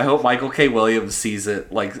 I hope Michael K. Williams sees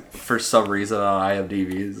it, like, for some reason on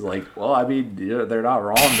IMDb. He's like, well, I mean, they're not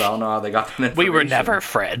wrong. I don't know how they got that information. We were never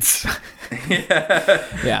friends.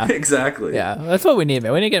 Yeah. Exactly. Yeah, that's what we need,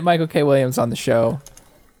 man. We need to get Michael K. Williams on the show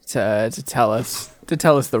to tell us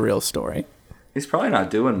the real story. He's probably not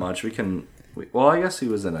doing much. Well, I guess he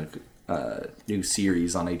was in a new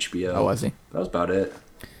series on HBO. Oh, was he? That was about it.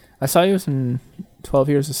 I saw he was in 12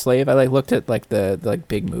 Years a Slave. I looked at the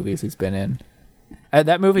big movies he's been in.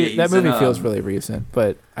 That movie feels really recent,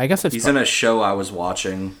 but I guess he's in a show I was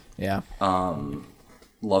watching. Yeah.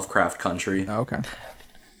 Lovecraft Country. Oh, okay.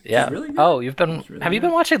 Yeah. Really good. Oh, you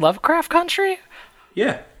been watching Lovecraft Country?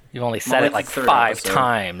 Yeah. You've only said it like 5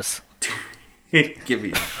 times. Give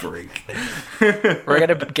me a break. We're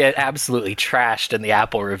going to get absolutely trashed in the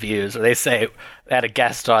Apple reviews where they say they had a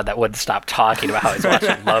guest on that wouldn't stop talking about how he's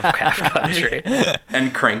watching Lovecraft Country.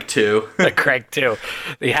 And Crank 2. Crank 2.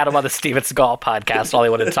 They had him on the Steven Seagal podcast. All he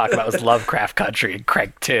wanted to talk about was Lovecraft Country and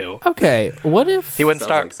Crank 2. Okay, what if... He wouldn't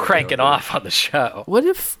start cranking off on the show. What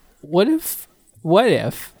if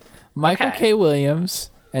Michael K.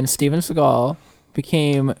 Williams and Steven Seagal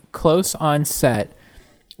became close on set,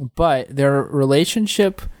 but their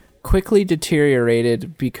relationship quickly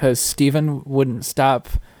deteriorated because Steven wouldn't stop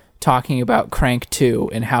talking about Crank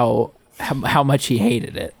 2 and how much he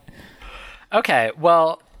hated it. Okay,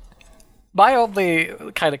 well, my only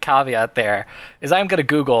kind of caveat there is I'm going to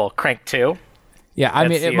Google Crank 2. Yeah, I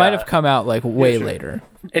mean, it might have come out like way later.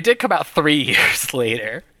 It did come out 3 years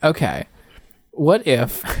later. Okay. What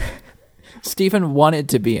if Steven wanted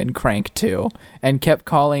to be in Crank 2 and kept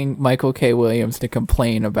calling Michael K. Williams to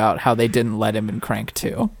complain about how they didn't let him in Crank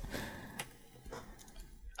 2?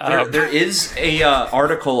 There is a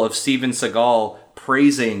article of Steven Seagal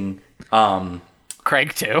praising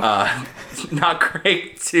Crank 2? not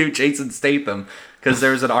Crank 2, Jason Statham, because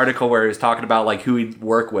there was an article where he was talking about like who he'd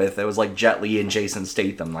work with. It was like Jet Li and Jason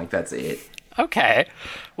Statham. Like, that's it. Okay.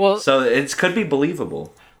 Well, so it could be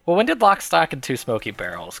believable. Well, when did Lock, Stock, and Two Smoky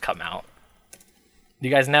Barrels come out? Do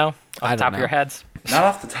you guys know off the top of your heads? Not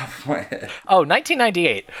off the top of my head. Oh,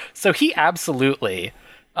 1998. So he absolutely,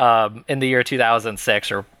 in the year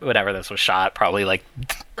 2006 or whatever this was shot, probably like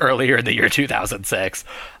earlier in the year 2006,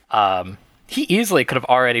 he easily could have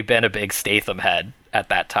already been a big Statham head at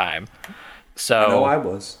that time. So I know I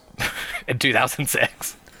was. In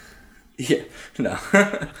 2006. Yeah, no.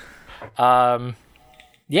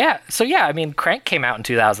 Yeah, so yeah, I mean, Crank came out in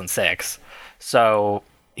 2006. So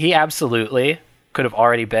he absolutely could have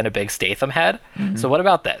already been a big Statham head. Mm-hmm. So what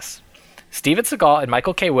about this? Steven Seagal and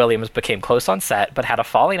Michael K. Williams became close on set, but had a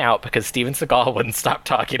falling out because Steven Seagal wouldn't stop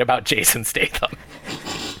talking about Jason Statham.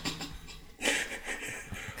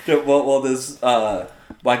 Well, does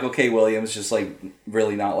Michael K. Williams just like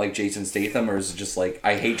really not like Jason Statham, or is it just like,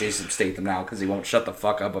 I hate Jason Statham now because he won't shut the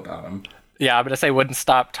fuck up about him? Yeah, I'm gonna say wouldn't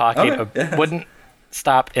stop talking. Okay. Wouldn't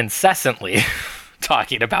stop incessantly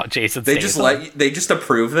talking about Jason Statham. They just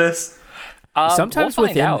approve this. Sometimes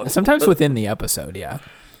within the episode, yeah.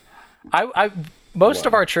 Most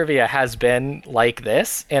of our trivia has been like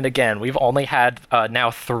this, and again, we've only had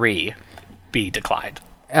now 3 be declined.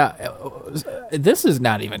 This is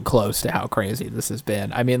not even close to how crazy this has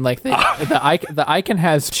been. I mean, like the I Can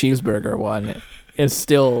Has Cheeseburger one is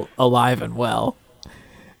still alive and well,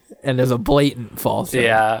 and is a blatant falsehood.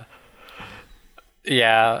 Yeah.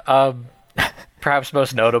 Perhaps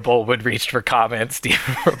most notable, when reached for comment,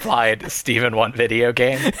 Steven replied, "Steven want video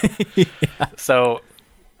game." Yeah. So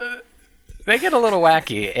they get a little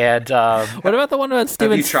wacky. And what about the one about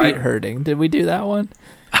Steven's feet hurting? Did we do that one?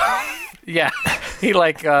 Yeah, he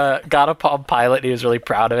got a Palm Pilot. And he was really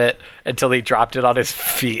proud of it until he dropped it on his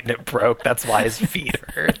feet and it broke. That's why his feet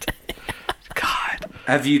hurt. God.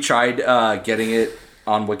 Have you tried getting it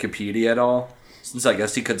on Wikipedia at all? Since I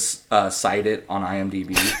guess you could cite it on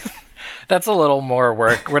IMDb. That's a little more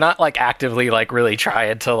work. We're not like actively like really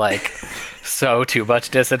trying to like sow too much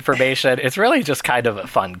disinformation. It's really just kind of a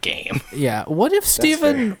fun game. Yeah. What if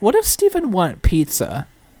Steven want pizza?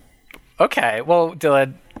 Okay. Well,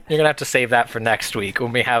 Dylan, you're gonna have to save that for next week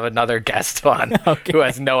when we have another guest on who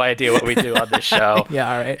has no idea what we do on this show. Yeah.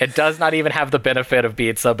 All right. It does not even have the benefit of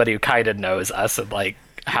being somebody who kind of knows us and like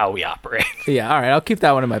how we operate. Yeah. All right. I'll keep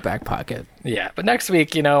that one in my back pocket. Yeah. But next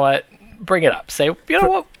week, you know what? Bring it up. Say, you know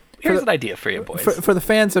what? Here's an idea for you, boys. For the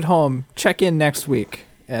fans at home, check in next week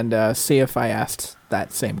and see if I asked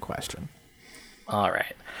that same question. All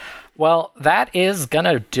right. Well, that is going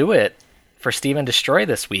to do it for Steven Destroy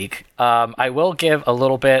this week. I will give a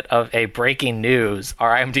little bit of a breaking news.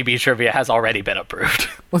 Our IMDb trivia has already been approved.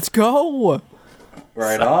 Let's go.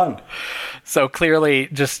 Right on. So clearly,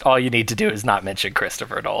 just all you need to do is not mention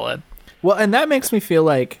Christopher Nolan. Well, and that makes me feel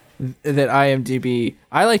like that IMDb,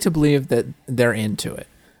 I like to believe that they're into it.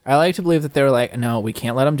 I like to believe that they're like, no, we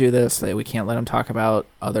can't let him do this. We can't let him talk about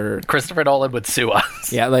other... Christopher Nolan would sue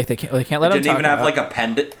us. Yeah, like they can't let him talk about... It didn't even have like a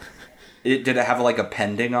pendant. Did it have like a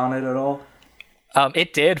pending on it at all?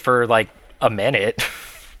 It did for like a minute.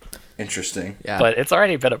 Interesting. Yeah. But it's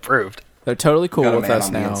already been approved. They're totally cool Got a with man us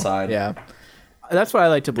on the now. inside. Yeah. That's what I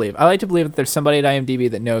like to believe. I like to believe that there's somebody at IMDb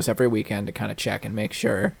that knows every weekend to kind of check and make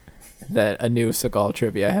sure that a new Seagal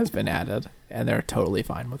trivia has been added, and they're totally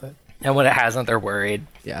fine with it. And when it hasn't, they're worried.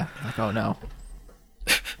 Yeah. Like, oh no.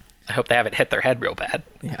 I hope they haven't hit their head real bad.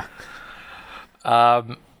 Yeah.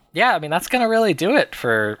 Yeah, I mean, that's going to really do it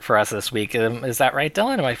for us this week. Is that right,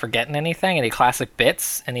 Dylan? Am I forgetting anything? Any classic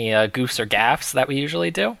bits? Any goofs or gaffs that we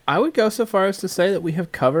usually do? I would go so far as to say that we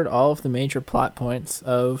have covered all of the major plot points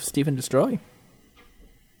of Steven Destroy.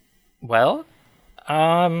 Well,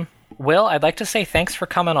 Will, I'd like to say thanks for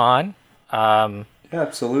coming on. Yeah,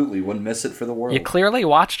 absolutely. Wouldn't miss it for the world. You clearly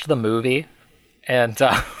watched the movie, and,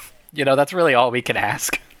 that's really all we can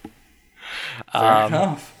ask. Fair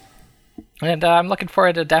enough. And I'm looking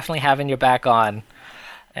forward to definitely having you back on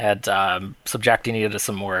and subjecting you to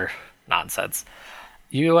some more nonsense.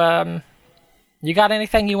 You got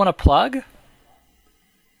anything you want to plug?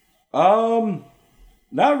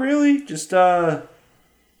 Not really. Just I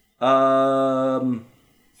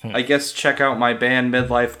guess check out my band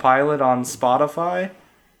Midlife Pilot on Spotify.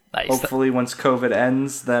 Nice. Hopefully, once COVID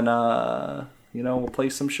ends, then we'll play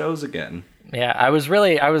some shows again. Yeah, I was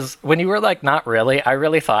when you were like, not really, I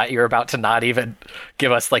really thought you were about to not even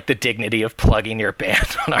give us like the dignity of plugging your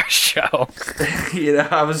band on our show.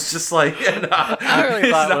 I was just like, I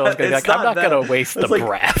really thought Will was going to be like, I'm not going to waste the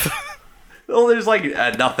breath. Well, there's like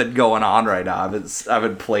nothing going on right now. I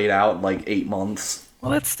haven't played out in like 8 months.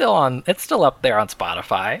 Well, it's still up there on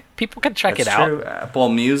Spotify. People can check it out. Apple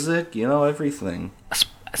Music, everything.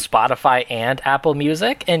 Spotify and Apple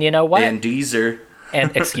Music, and you know what? And Deezer.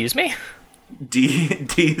 And excuse me?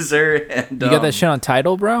 Deezer and you got that shit on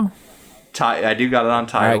Tidal, bro? I do got it on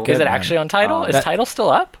Tidal. Right, good, is it actually on Tidal? Is Tidal still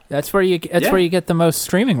up? That's where you get the most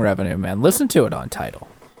streaming revenue, man. Listen to it on Tidal.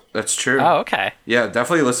 That's true. Oh, okay. Yeah,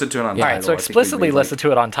 definitely listen to it on Tidal. All right, so explicitly listen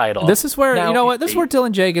to it on Tidal. This is where This is where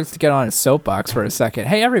Dylan J gets to get on his soapbox for a second.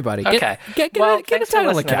 Hey, everybody, get a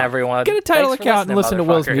Tidal account. Everyone. Get a Tidal account and listen to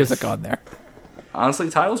Will's music on there. Honestly,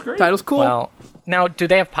 Tidal's great. Tidal's cool. Well, now, do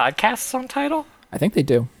they have podcasts on Tidal? I think they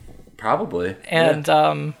do. Probably. And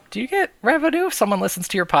do you get revenue if someone listens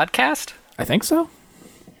to your podcast? I think so.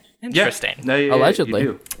 Interesting. Yeah. No, allegedly.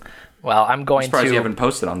 You do. Well, I'm surprised you haven't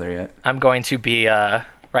posted on there yet. I'm going to be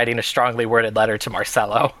writing a strongly worded letter to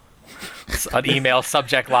Marcelo. An email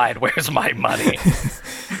subject line, "Where's my money?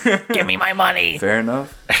 Give me my money." Fair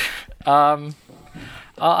enough.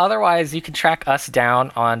 Otherwise, you can track us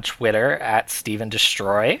down on Twitter at Steven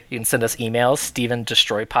Destroy. You can send us emails,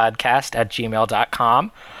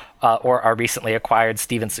 stevendestroypodcast@gmail.com, or our recently acquired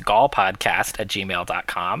Steven Seagal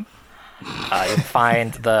podcast@gmail.com. You can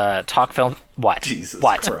find the talk film. What? Jesus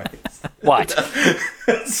what? Christ. What?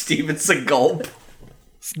 Steven Seagal.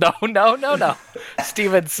 No.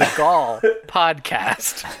 Steven Seagal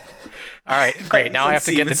podcast. All right, great. Now I have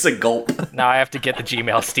to get the Seagal. Now I have to get the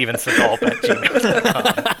Gmail Steven Seagal at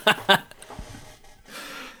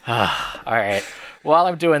gmail.com. All right. While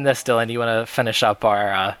I'm doing this, Dylan, you want to finish up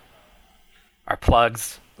our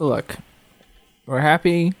plugs? Look, we're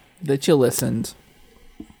happy that you listened.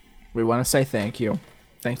 We want to say thank you.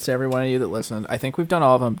 Thanks to every one of you that listened. I think we've done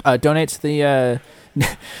all of them. Donate to the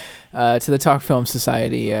Talk Film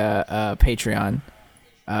Society Patreon.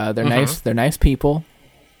 They're nice. They're nice people.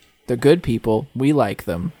 They're good people. We like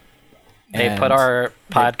them. They put our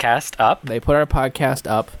podcast up. They put our podcast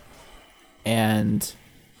up, and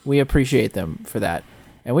we appreciate them for that.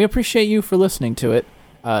 And we appreciate you for listening to it.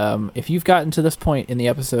 If you've gotten to this point in the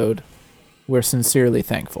episode, we're sincerely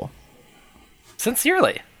thankful.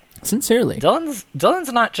 Sincerely.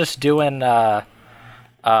 Dylan's not just doing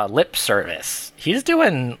lip service. He's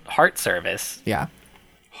doing heart service. Yeah.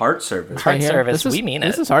 Heart service. Heart service. We mean it.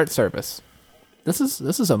 This is heart service. This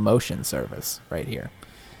is emotion service right here.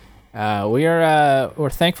 We're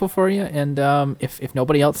thankful for you, and if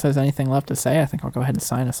nobody else has anything left to say, I think I'll go ahead and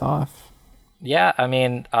sign us off. Yeah, I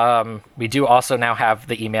mean, we do also now have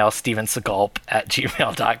the email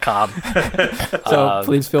stevenseagal@gmail.com. So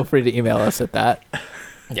please feel free to email us at that.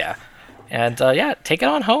 Yeah. And take it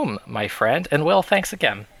on home, my friend. And Will, thanks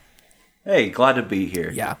again. Hey, glad to be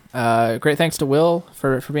here. Yeah. Great thanks to Will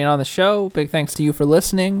for being on the show. Big thanks to you for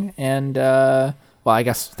listening. And, well, I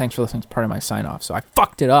guess thanks for listening is part of my sign-off, so I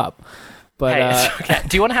fucked it up. But hey, okay.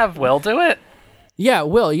 Do you want to have Will do it? Yeah,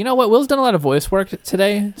 Will. You know what? Will's done a lot of voice work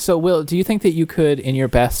today. So, Will, do you think that you could, in your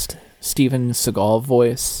best Steven Seagal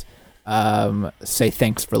voice, say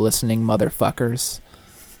thanks for listening, motherfuckers?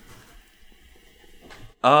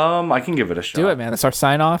 I can give it a shot. Do it, man. That's our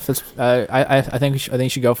sign-off. I think you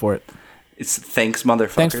should go for it. It's thanks,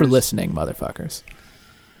 motherfuckers. Thanks for listening, motherfuckers.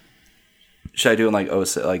 Should I do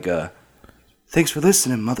it thanks for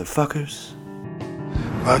listening, motherfuckers?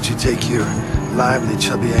 Why don't you take your lively,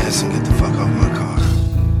 chubby ass and get the fuck off my car?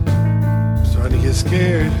 I'm starting to get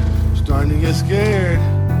scared.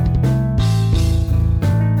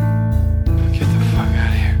 Get the fuck out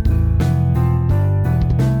of here.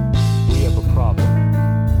 We have a problem.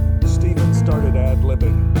 Steven started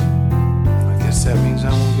ad-libbing. I guess that means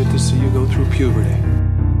I won't get to see you go through puberty.